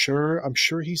hotel. I'm sure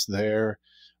he's there.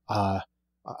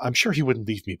 I'm sure he wouldn't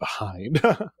leave me behind.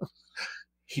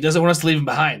 He doesn't want us to leave him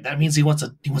behind. That means he wants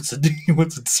a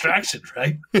distraction,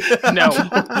 right? No,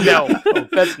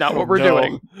 that's not what we're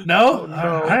doing. No? Oh, no.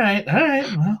 All right.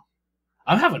 Well,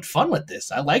 I'm having fun with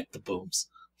this. I like the booms.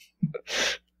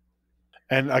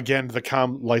 And again, the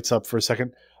comm lights up for a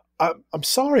second. I'm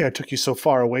sorry I took you so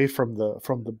far away from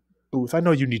the booth. I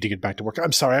know you need to get back to work.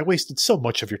 I'm sorry I wasted so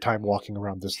much of your time walking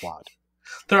around this lot.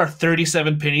 There are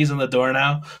 37 pennies on the door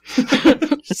now.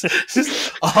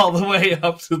 Just all the way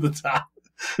up to the top.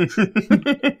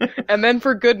 And then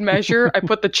for good measure, I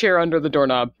put the chair under the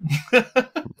doorknob.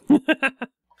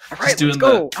 All right, let's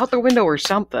go. Out the window or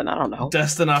something. I don't know.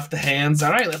 Dusting off the hands.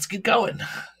 All right, let's get going.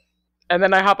 And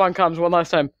then I hop on comms one last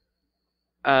time.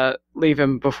 Leave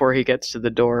him before he gets to the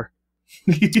door.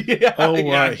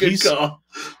 Yeah, good call.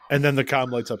 And then the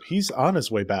comm lights up. He's on his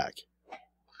way back.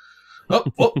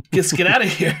 Oh, let's get out of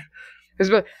here.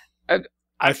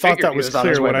 I thought that was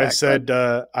clear when I said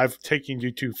I've taken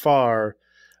you too far,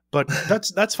 but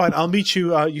that's fine. I'll meet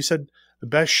you. You said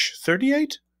Besh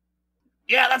 38?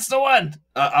 Yeah, that's the one.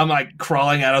 I'm like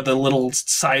crawling out of the little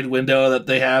side window that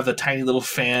they have, the tiny little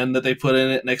fan that they put in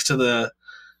it next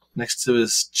to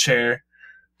his chair.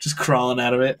 Just crawling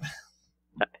out of it.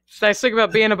 It's nice thing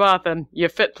about being a Bothan. You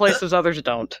fit places others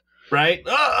don't. Right?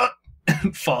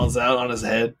 Falls out on his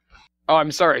head. Oh,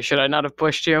 I'm sorry. Should I not have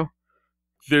pushed you?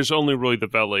 There's only really the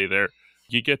valet there.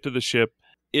 You get to the ship.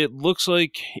 It looks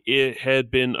like it had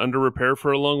been under repair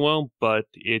for a long while, but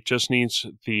it just needs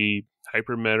the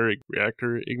hypermatter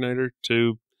reactor igniter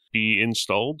to be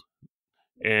installed,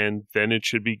 and then it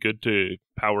should be good to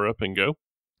power up and go.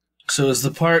 So is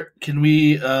the part, can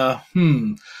we, what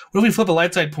if we flip a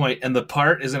light side point and the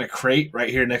part is in a crate right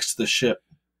here next to the ship?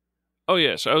 Oh,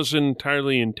 yes. I was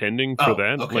entirely intending for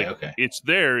that. Okay. It's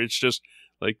there. It's just,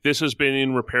 this has been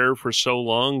in repair for so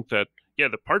long that, yeah,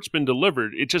 the part's been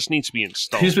delivered. It just needs to be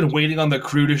installed. He's been waiting on the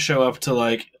crew to show up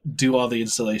to, do all the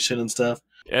installation and stuff.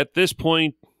 At this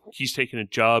point, he's taken a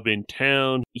job in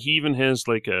town. He even has,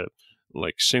 a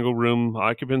single-room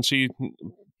occupancy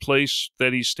place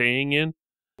that he's staying in.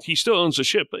 He still owns the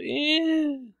ship, but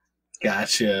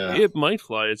Gotcha. It might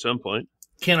fly at some point.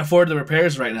 Can't afford the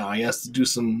repairs right now. He has to do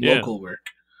some local work.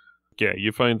 Yeah,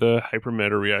 you find the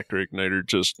hypermatter reactor igniter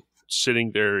just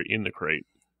sitting there in the crate.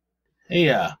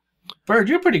 Hey, Bird,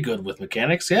 you're pretty good with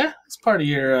mechanics, yeah? It's part of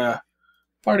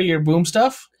your boom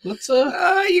stuff. Let's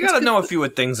you gotta know a few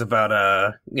things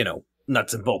about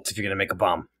nuts and bolts if you're gonna make a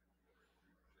bomb.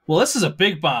 Well, this is a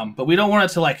big bomb, but we don't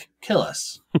want it to kill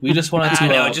us. We just want it to.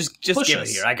 No, just push give us.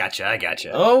 it here. I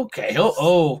gotcha. Okay.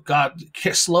 Oh God.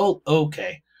 Slow.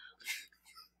 Okay.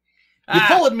 You're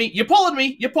pulling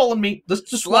me. Let's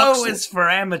just slow is for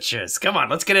amateurs. Come on,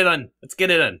 let's get it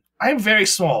done. I'm very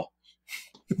small.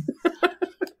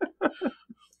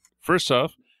 First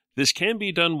off, this can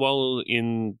be done while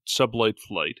in sublight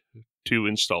flight to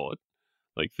install it.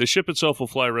 The ship itself will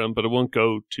fly around, but it won't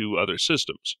go to other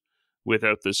systems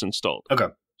without this installed. Okay.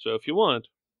 So if you want,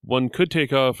 one could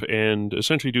take off and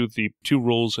essentially do the two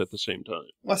rolls at the same time.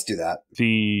 Let's do that.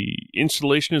 The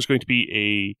installation is going to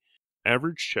be a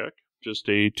average check, just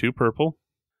a 2 purple.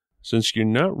 Since you're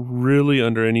not really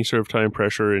under any sort of time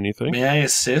pressure or anything. May I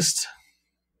assist?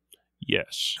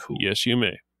 Yes. Cool. Yes, you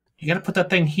may. You got to put that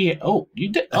thing here. Oh,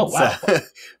 you did. Oh, wow.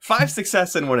 5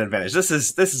 success and 1 advantage. This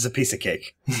is a piece of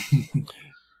cake.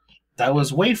 That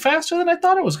was way faster than I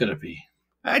thought it was going to be.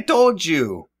 I told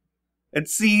you.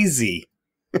 It's easy.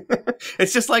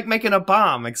 It's just like making a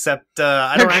bomb, except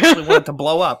I don't actually want it to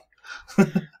blow up.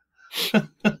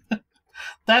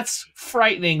 That's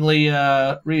frighteningly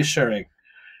reassuring.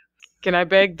 Can I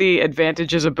beg the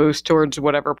advantage as a boost towards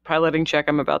whatever piloting check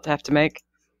I'm about to have to make?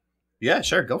 Yeah,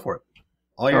 sure. Go for it.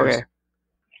 All yours. Okay.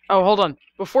 Oh, hold on.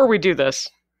 Before we do this,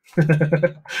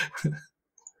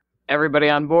 everybody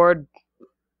on board?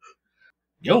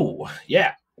 Yo,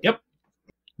 yeah, yep.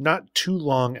 Not too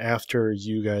long after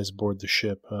you guys board the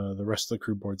ship, the rest of the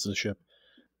crew boards the ship,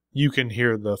 you can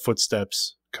hear the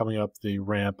footsteps coming up the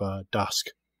ramp. Dusk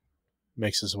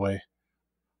makes his way.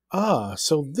 Ah,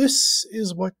 so this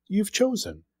is what you've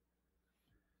chosen.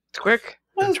 It's quick.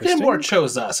 Well, Dimwar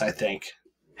chose us, I think.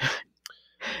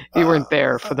 You weren't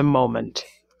there for the moment.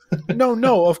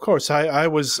 No, of course. I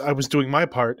was doing my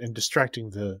part in distracting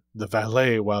the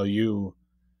valet while you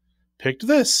picked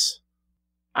this.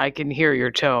 I can hear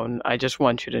your tone. I just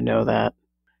want you to know that.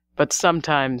 But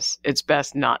sometimes it's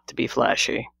best not to be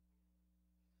flashy.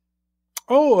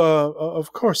 Oh,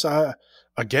 of course. I'm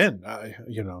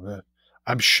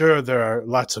sure there are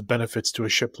lots of benefits to a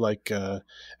ship like,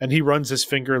 and he runs his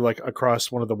finger like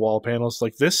across one of the wall panels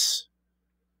like this.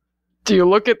 Do you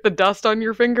look at the dust on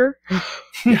your finger?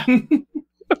 Yeah.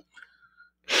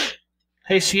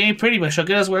 Hey, she ain't pretty, but she'll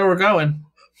get us where we're going.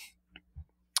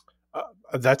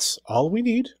 That's all we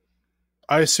need.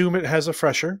 I assume it has a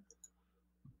fresher.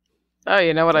 Oh,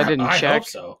 you know what? I didn't I check. hope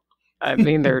so. I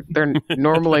mean, they're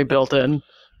normally built in.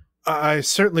 I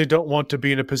certainly don't want to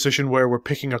be in a position where we're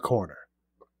picking a corner.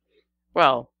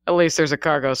 Well, at least there's a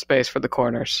cargo space for the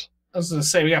corners. I was going to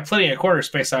say, we got plenty of corner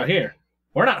space out here.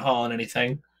 We're not hauling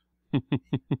anything.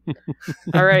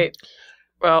 All right.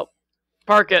 Well,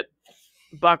 park it.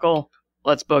 Buckle.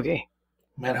 Let's boogie.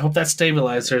 Man, I hope that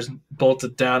stabilizer's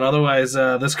bolted down. Otherwise,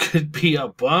 this could be a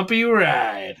bumpy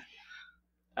ride.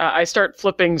 I start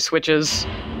flipping switches.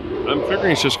 I'm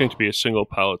figuring it's just going to be a single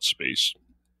pallet space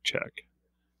check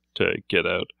to get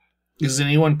out. Is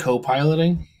anyone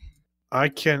co-piloting? I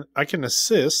can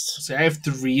assist. See, I have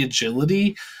 3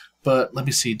 agility, but let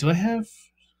me see. Do I have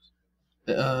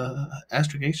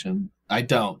astrogation? I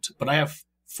don't, but I have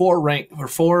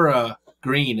 4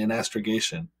 green in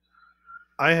astrogation.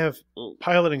 I have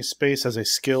piloting space as a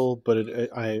skill, but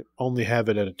I only have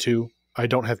it at a 2. I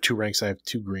don't have 2 ranks. I have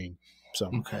 2 green. So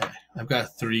Okay, I've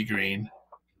got 3 green.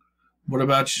 What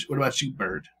about you,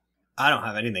 Bird? I don't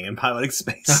have anything in piloting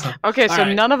space. Okay, so All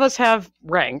right. none of us have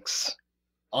ranks.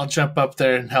 I'll jump up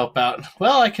there and help out.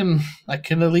 Well, I can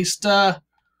at least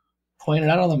point it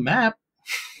out on the map.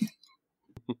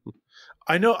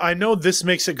 I know this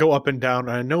makes it go up and down.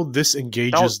 And I know this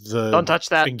engages Don't touch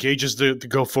that. engages the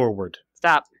go forward.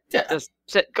 Stop. Yeah. Just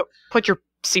sit. Go. Put your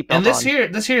seatbelt And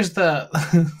on. this here's the.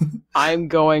 I'm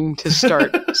going to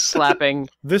start slapping.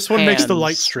 This one makes the Hands.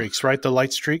 light streaks, right? The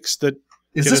light streaks that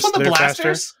Is get this us one the there faster.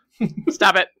 blasters?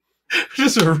 Stop it.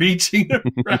 Just reaching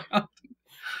around.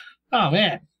 Oh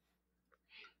man,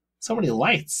 so many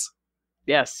lights.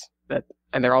 Yes,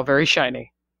 and they're all very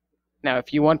shiny. Now,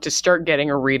 if you want to start getting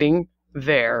a reading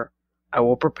there, I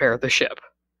will prepare the ship.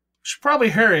 Should probably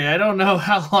hurry. I don't know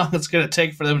how long it's going to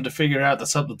take for them to figure out that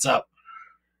something's up.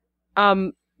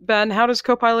 Ben, how does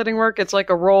co-piloting work? It's like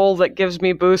a roll that gives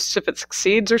me boosts if it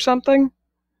succeeds or something?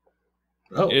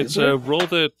 Oh, It's is it? a roll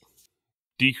that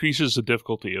decreases the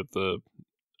difficulty of the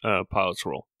pilot's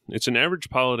roll. It's an average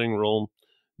piloting roll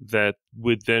that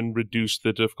would then reduce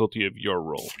the difficulty of your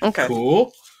roll. Okay.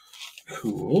 Cool.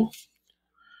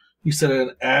 You said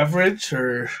an average,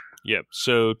 or Yep,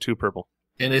 so 2 purple.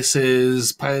 and this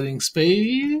is piloting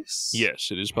space. Yes,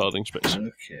 it is piloting space.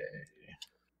 Okay.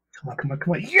 Come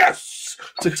on. Yes!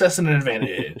 Success and an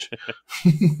advantage.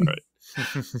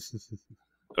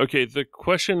 Okay, the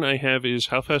question I have is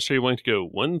how fast are you wanting to go?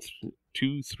 1,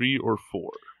 2, 3, or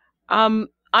 4?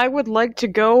 I would like to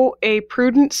go a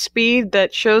prudent speed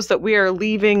that shows that we are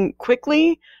leaving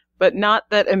quickly, but not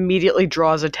that immediately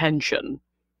draws attention.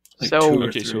 Like So- 2 or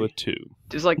Okay, so 3. a 2.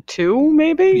 Is like 2,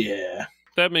 maybe? Yeah.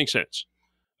 That makes sense.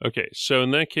 Okay, so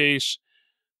in that case,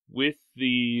 with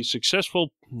the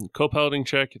successful co-piloting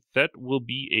check, that will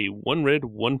be a 1 red,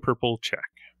 1 purple check.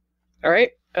 All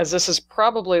right, as this is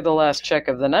probably the last check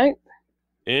of the night.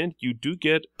 And you do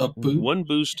get A boot. 1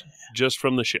 boost just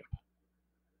from the ship,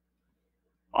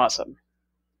 Awesome.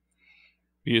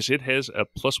 because it has a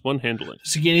 +1 handling.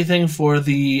 Does he get anything for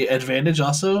the advantage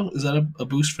also? Is that a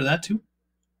boost for that too?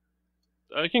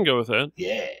 I can go with that.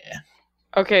 Yeah.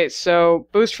 Okay, so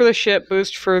boost for the ship,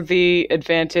 boost for the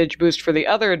advantage, boost for the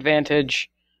other advantage,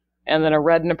 and then a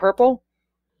red and a purple?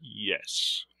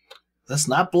 Yes. Let's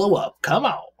not blow up. Come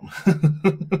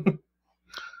on.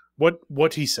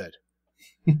 What he said.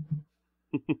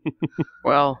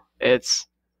 Well, it's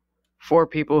 4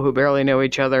 people who barely know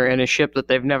each other in a ship that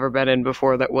they've never been in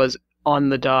before that was on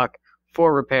the dock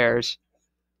for repairs.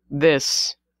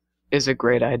 This is a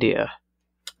great idea.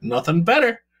 Nothing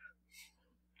better.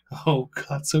 Oh,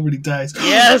 God, so many dice.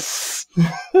 Yes!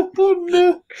 Oh,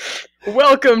 no.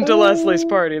 Welcome to Leslie's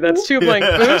party. That's 2 blank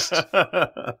boost.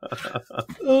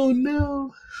 Oh,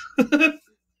 no.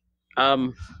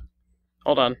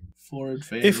 Hold on. For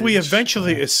advantage. If we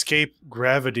eventually escape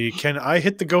gravity, can I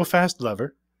hit the go fast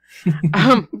lever?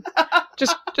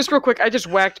 Just real quick, I just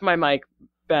whacked my mic,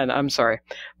 Ben. I'm sorry.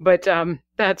 But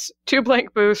that's 2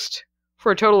 blank boost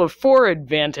for a total of 4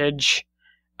 advantage.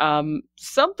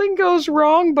 Something goes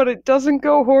wrong, but it doesn't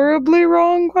go horribly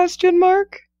wrong, question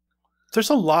mark? There's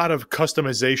a lot of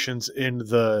customizations in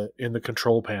the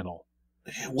control panel.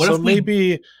 What so if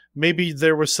we... maybe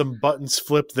there was some buttons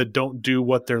flipped that don't do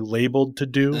what they're labeled to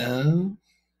do.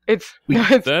 It's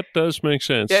That does make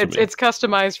sense. yeah, to me. it's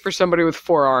customized for somebody with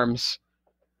 4 arms.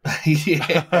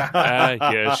 Yeah.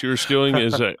 Yes, you're stealing you're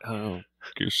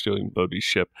stealing Bodhi's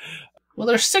ship. Well,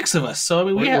 there's 6 of us, so I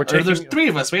mean, there's 3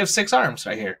 of us. We have 6 arms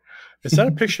right here. Is that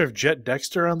a picture of Jet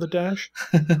Dexter on the dash?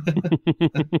 Well,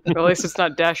 at least it's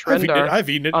not Dash Rendar I've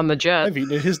eaten it. on the jet. I've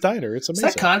eaten at his diner. It's Is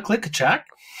amazing. that con click a check?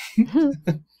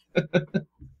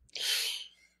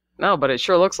 No, but it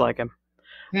sure looks like him.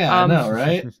 Yeah, I know,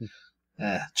 right?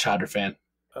 Chowder fan.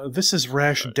 This is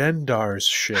Rash Dendar's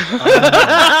ship.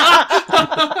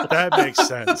 That makes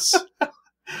sense.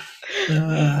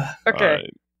 Okay.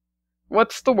 Alright.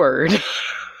 What's the word?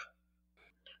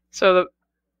 So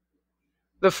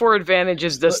the 4 advantage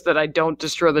is this, that I don't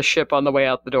destroy the ship on the way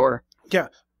out the door. Yeah,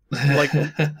 like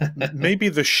maybe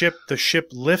the ship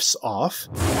lifts off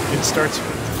and starts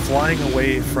flying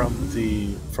away from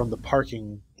the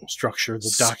parking structure,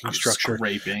 the docking structure,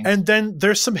 Scraping. and then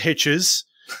there's some hitches,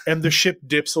 and the ship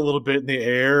dips a little bit in the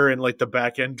air, and like the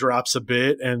back end drops a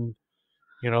bit, and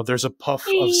there's a puff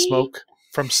of smoke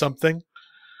from something.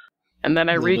 And then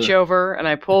I reach over and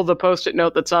I pull the Post-it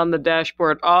note that's on the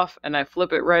dashboard off and I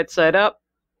flip it right side up.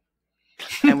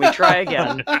 And we try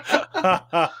again.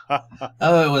 Oh,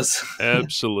 it was...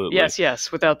 Absolutely.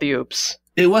 Yes, without the oops.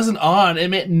 It wasn't on. It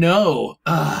meant no.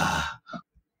 All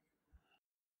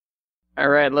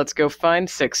right, let's go find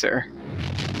Sixer.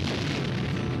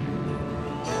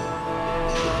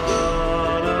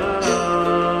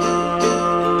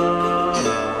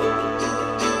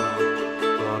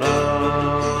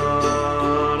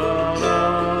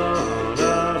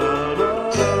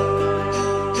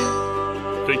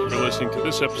 To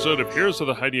this episode of Heroes of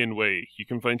the Hydian Way. You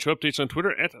can find show updates on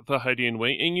Twitter at The Hydian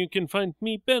Way, and you can find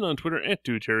me, Ben, on Twitter at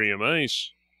DuteriumIce.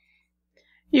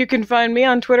 You can find me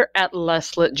on Twitter at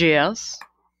LesLitGS.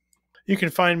 You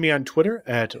can find me on Twitter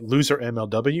at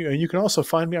LoserMLW, and you can also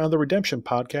find me on the Redemption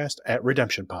Podcast at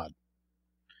RedemptionPod.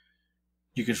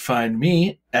 You can find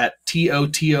me at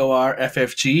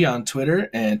TOTORFFG on Twitter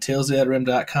and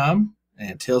TalesOfTheOuterRim.com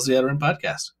and Tales of the Outer Rim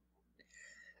Podcast.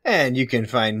 And you can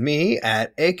find me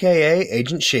at AKA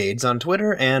Agent Shades on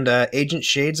Twitter and Agent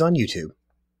Shades on YouTube.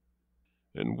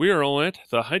 And we're all at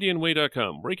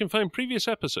thehydianway.com, where you can find previous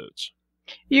episodes.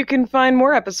 You can find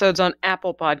more episodes on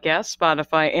Apple Podcasts,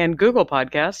 Spotify, and Google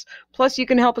Podcasts. Plus, you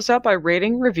can help us out by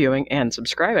rating, reviewing, and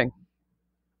subscribing.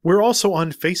 We're also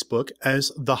on Facebook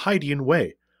as The Hydian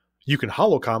Way. You can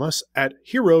holocom us at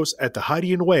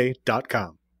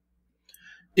heroes@thehydianway.com.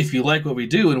 If you like what we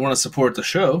do and want to support the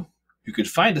show, you could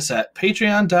find us at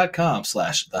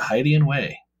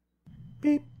patreon.com/thehydianway.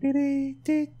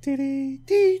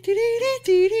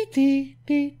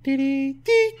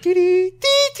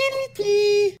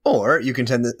 Or you can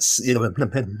send this.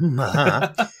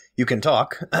 You can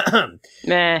talk.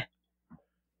 Nah.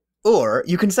 Or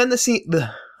you can send this isn't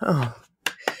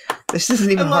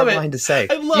even a hard line to say.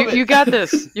 I love it. You got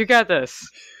this. You got this.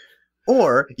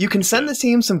 Or you can send the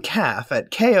team some calf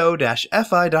at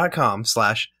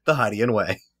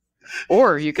ko-fi.com/thehydianway.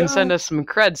 Or you can send us some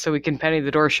cred so we can penny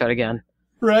the door shut again.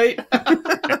 Right?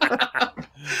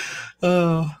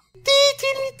 Oh.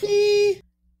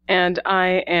 And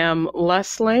I am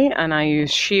Leslie, and I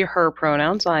use she, her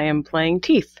pronouns. I am playing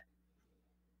Teeth.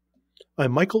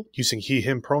 I'm Michael, using he,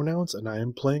 him pronouns, and I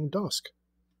am playing Dusk.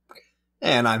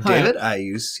 And I'm Hi. David. I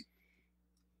use...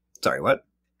 Sorry, what?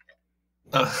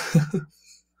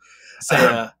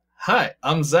 Hi,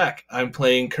 I'm Zach. I'm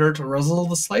playing Kurt Russell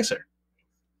the Slicer.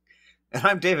 And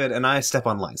I'm David, and I step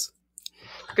on lines.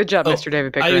 Good job, Mr.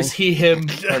 David Pickering. I use he, him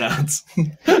pronouns.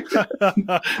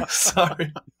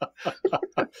 Sorry.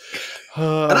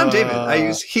 And I'm David. I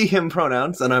use he, him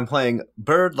pronouns, and I'm playing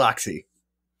Bird Loxy.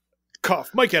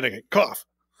 Cough. Mike Hennigan. Cough.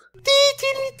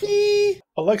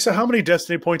 Alexa, how many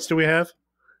destiny points do we have?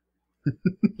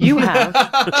 You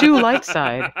have 2 light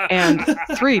side and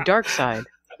 3 dark side.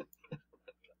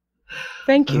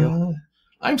 Thank you.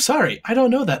 I'm sorry. I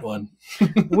don't know that one.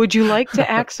 Would you like to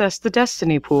access the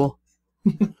destiny pool?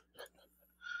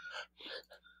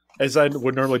 As I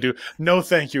would normally do. No,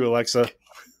 thank you, Alexa.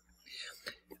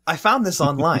 I found this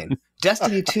online.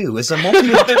 Destiny 2 is a multi...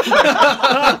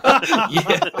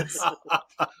 Yes.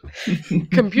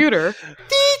 Computer.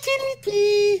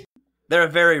 They're a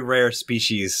very rare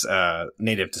species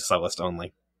native to Celeste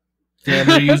only. Yeah,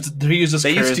 they're used as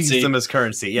They currency. used to use them as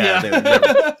currency. Yeah.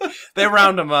 They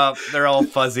round them up. They're all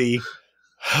fuzzy.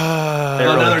 Oh,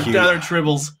 now they're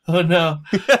tribbles. Oh, no.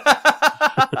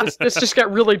 This just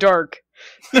got really dark.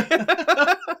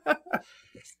 The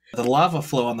lava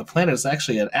flow on the planet is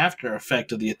actually an after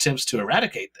effect of the attempts to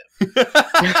eradicate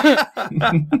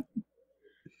them.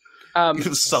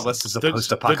 Celeste is a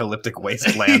post-apocalyptic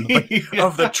wasteland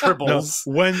of the tribbles.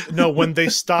 When they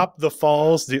stop the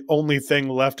falls, the only thing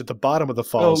left at the bottom of the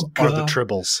falls are the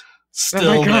tribbles.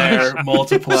 Still there,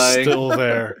 multiplying. Still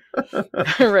there.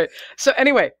 Right. So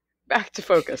anyway, back to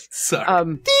focus.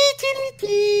 Sorry.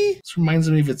 This reminds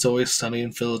me of It's Always Sunny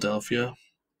in Philadelphia.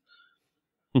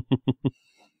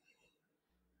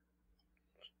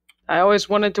 I always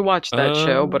wanted to watch that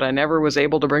show, but I never was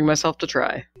able to bring myself to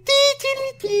try.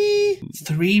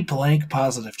 3 blank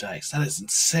positive dice. That is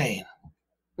insane.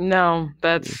 No,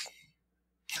 that's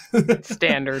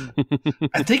standard.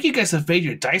 I think you guys have made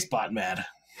your dice bot mad.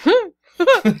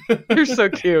 You're so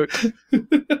cute.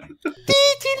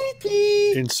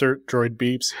 Insert droid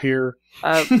beeps here.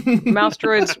 Mouse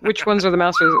droids, which ones are the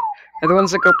mouse droids? Are the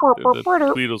ones that go...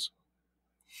 The Beatles.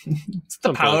 It's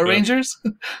the Power Rangers?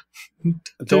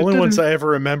 The only ones I ever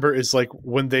remember is like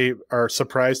when they are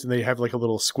surprised and they have like a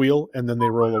little squeal and then they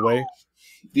roll away.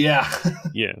 Yeah.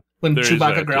 Yeah. When there is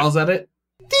Chewbacca that growls at it.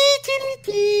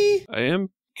 I am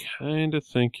kind of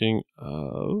thinking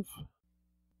of...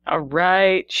 All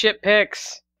right, ship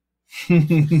picks.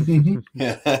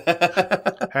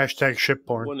 Hashtag ship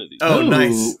porn. One of these. Oh, Ooh,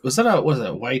 nice. Was that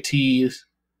YT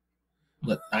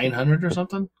 900 or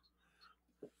something?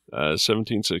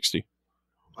 1760.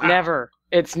 Wow. Never.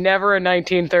 It's never a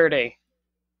 1930.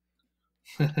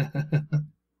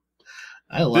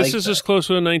 I like This is as close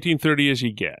to a 1930 as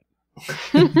you get.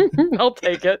 I'll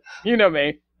take it. You know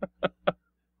me.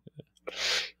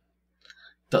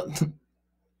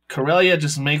 Corellia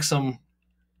just makes them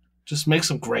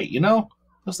great, you know?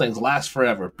 Those things last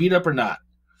forever, beat up or not.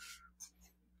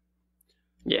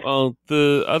 Yeah. Well,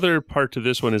 the other part to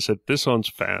this one is that this one's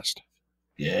fast.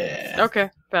 Yeah. Okay.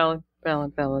 Valid.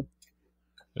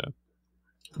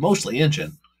 Mostly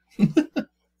engine.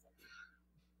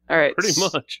 All right. Pretty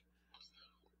much.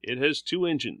 It has 2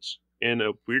 engines and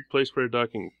a weird place for a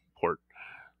docking port.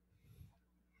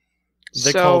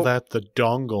 They call that the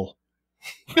dongle.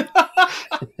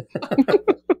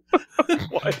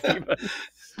 What even?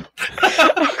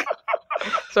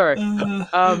 Sorry.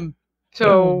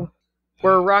 So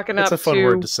we're rocking up. It's a fun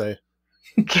word to say.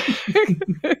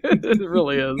 It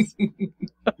really is.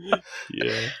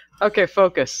 Yeah. Okay,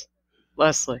 focus,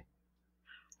 Leslie.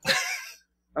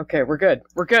 Okay, we're good.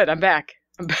 I'm back.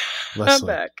 Leslie. I'm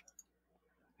back.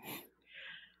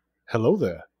 Hello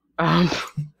there.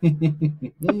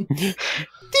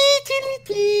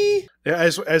 Yeah,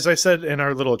 as I said in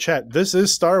our little chat, this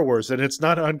is Star Wars, and it's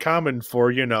not uncommon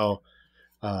for,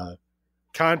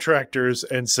 contractors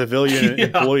and civilian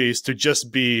employees to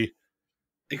just be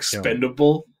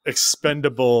expendable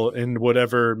in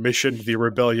whatever mission the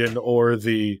rebellion or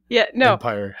the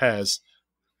Empire has.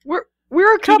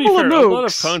 We're a couple of mooks. A lot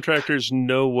of contractors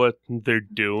know what they're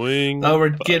doing. Oh,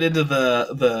 we're getting into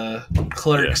the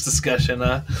clerks discussion,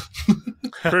 huh?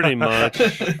 Pretty much.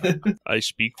 I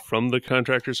speak from the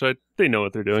contractor side. They know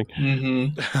what they're doing.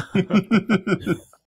 Mm-hmm.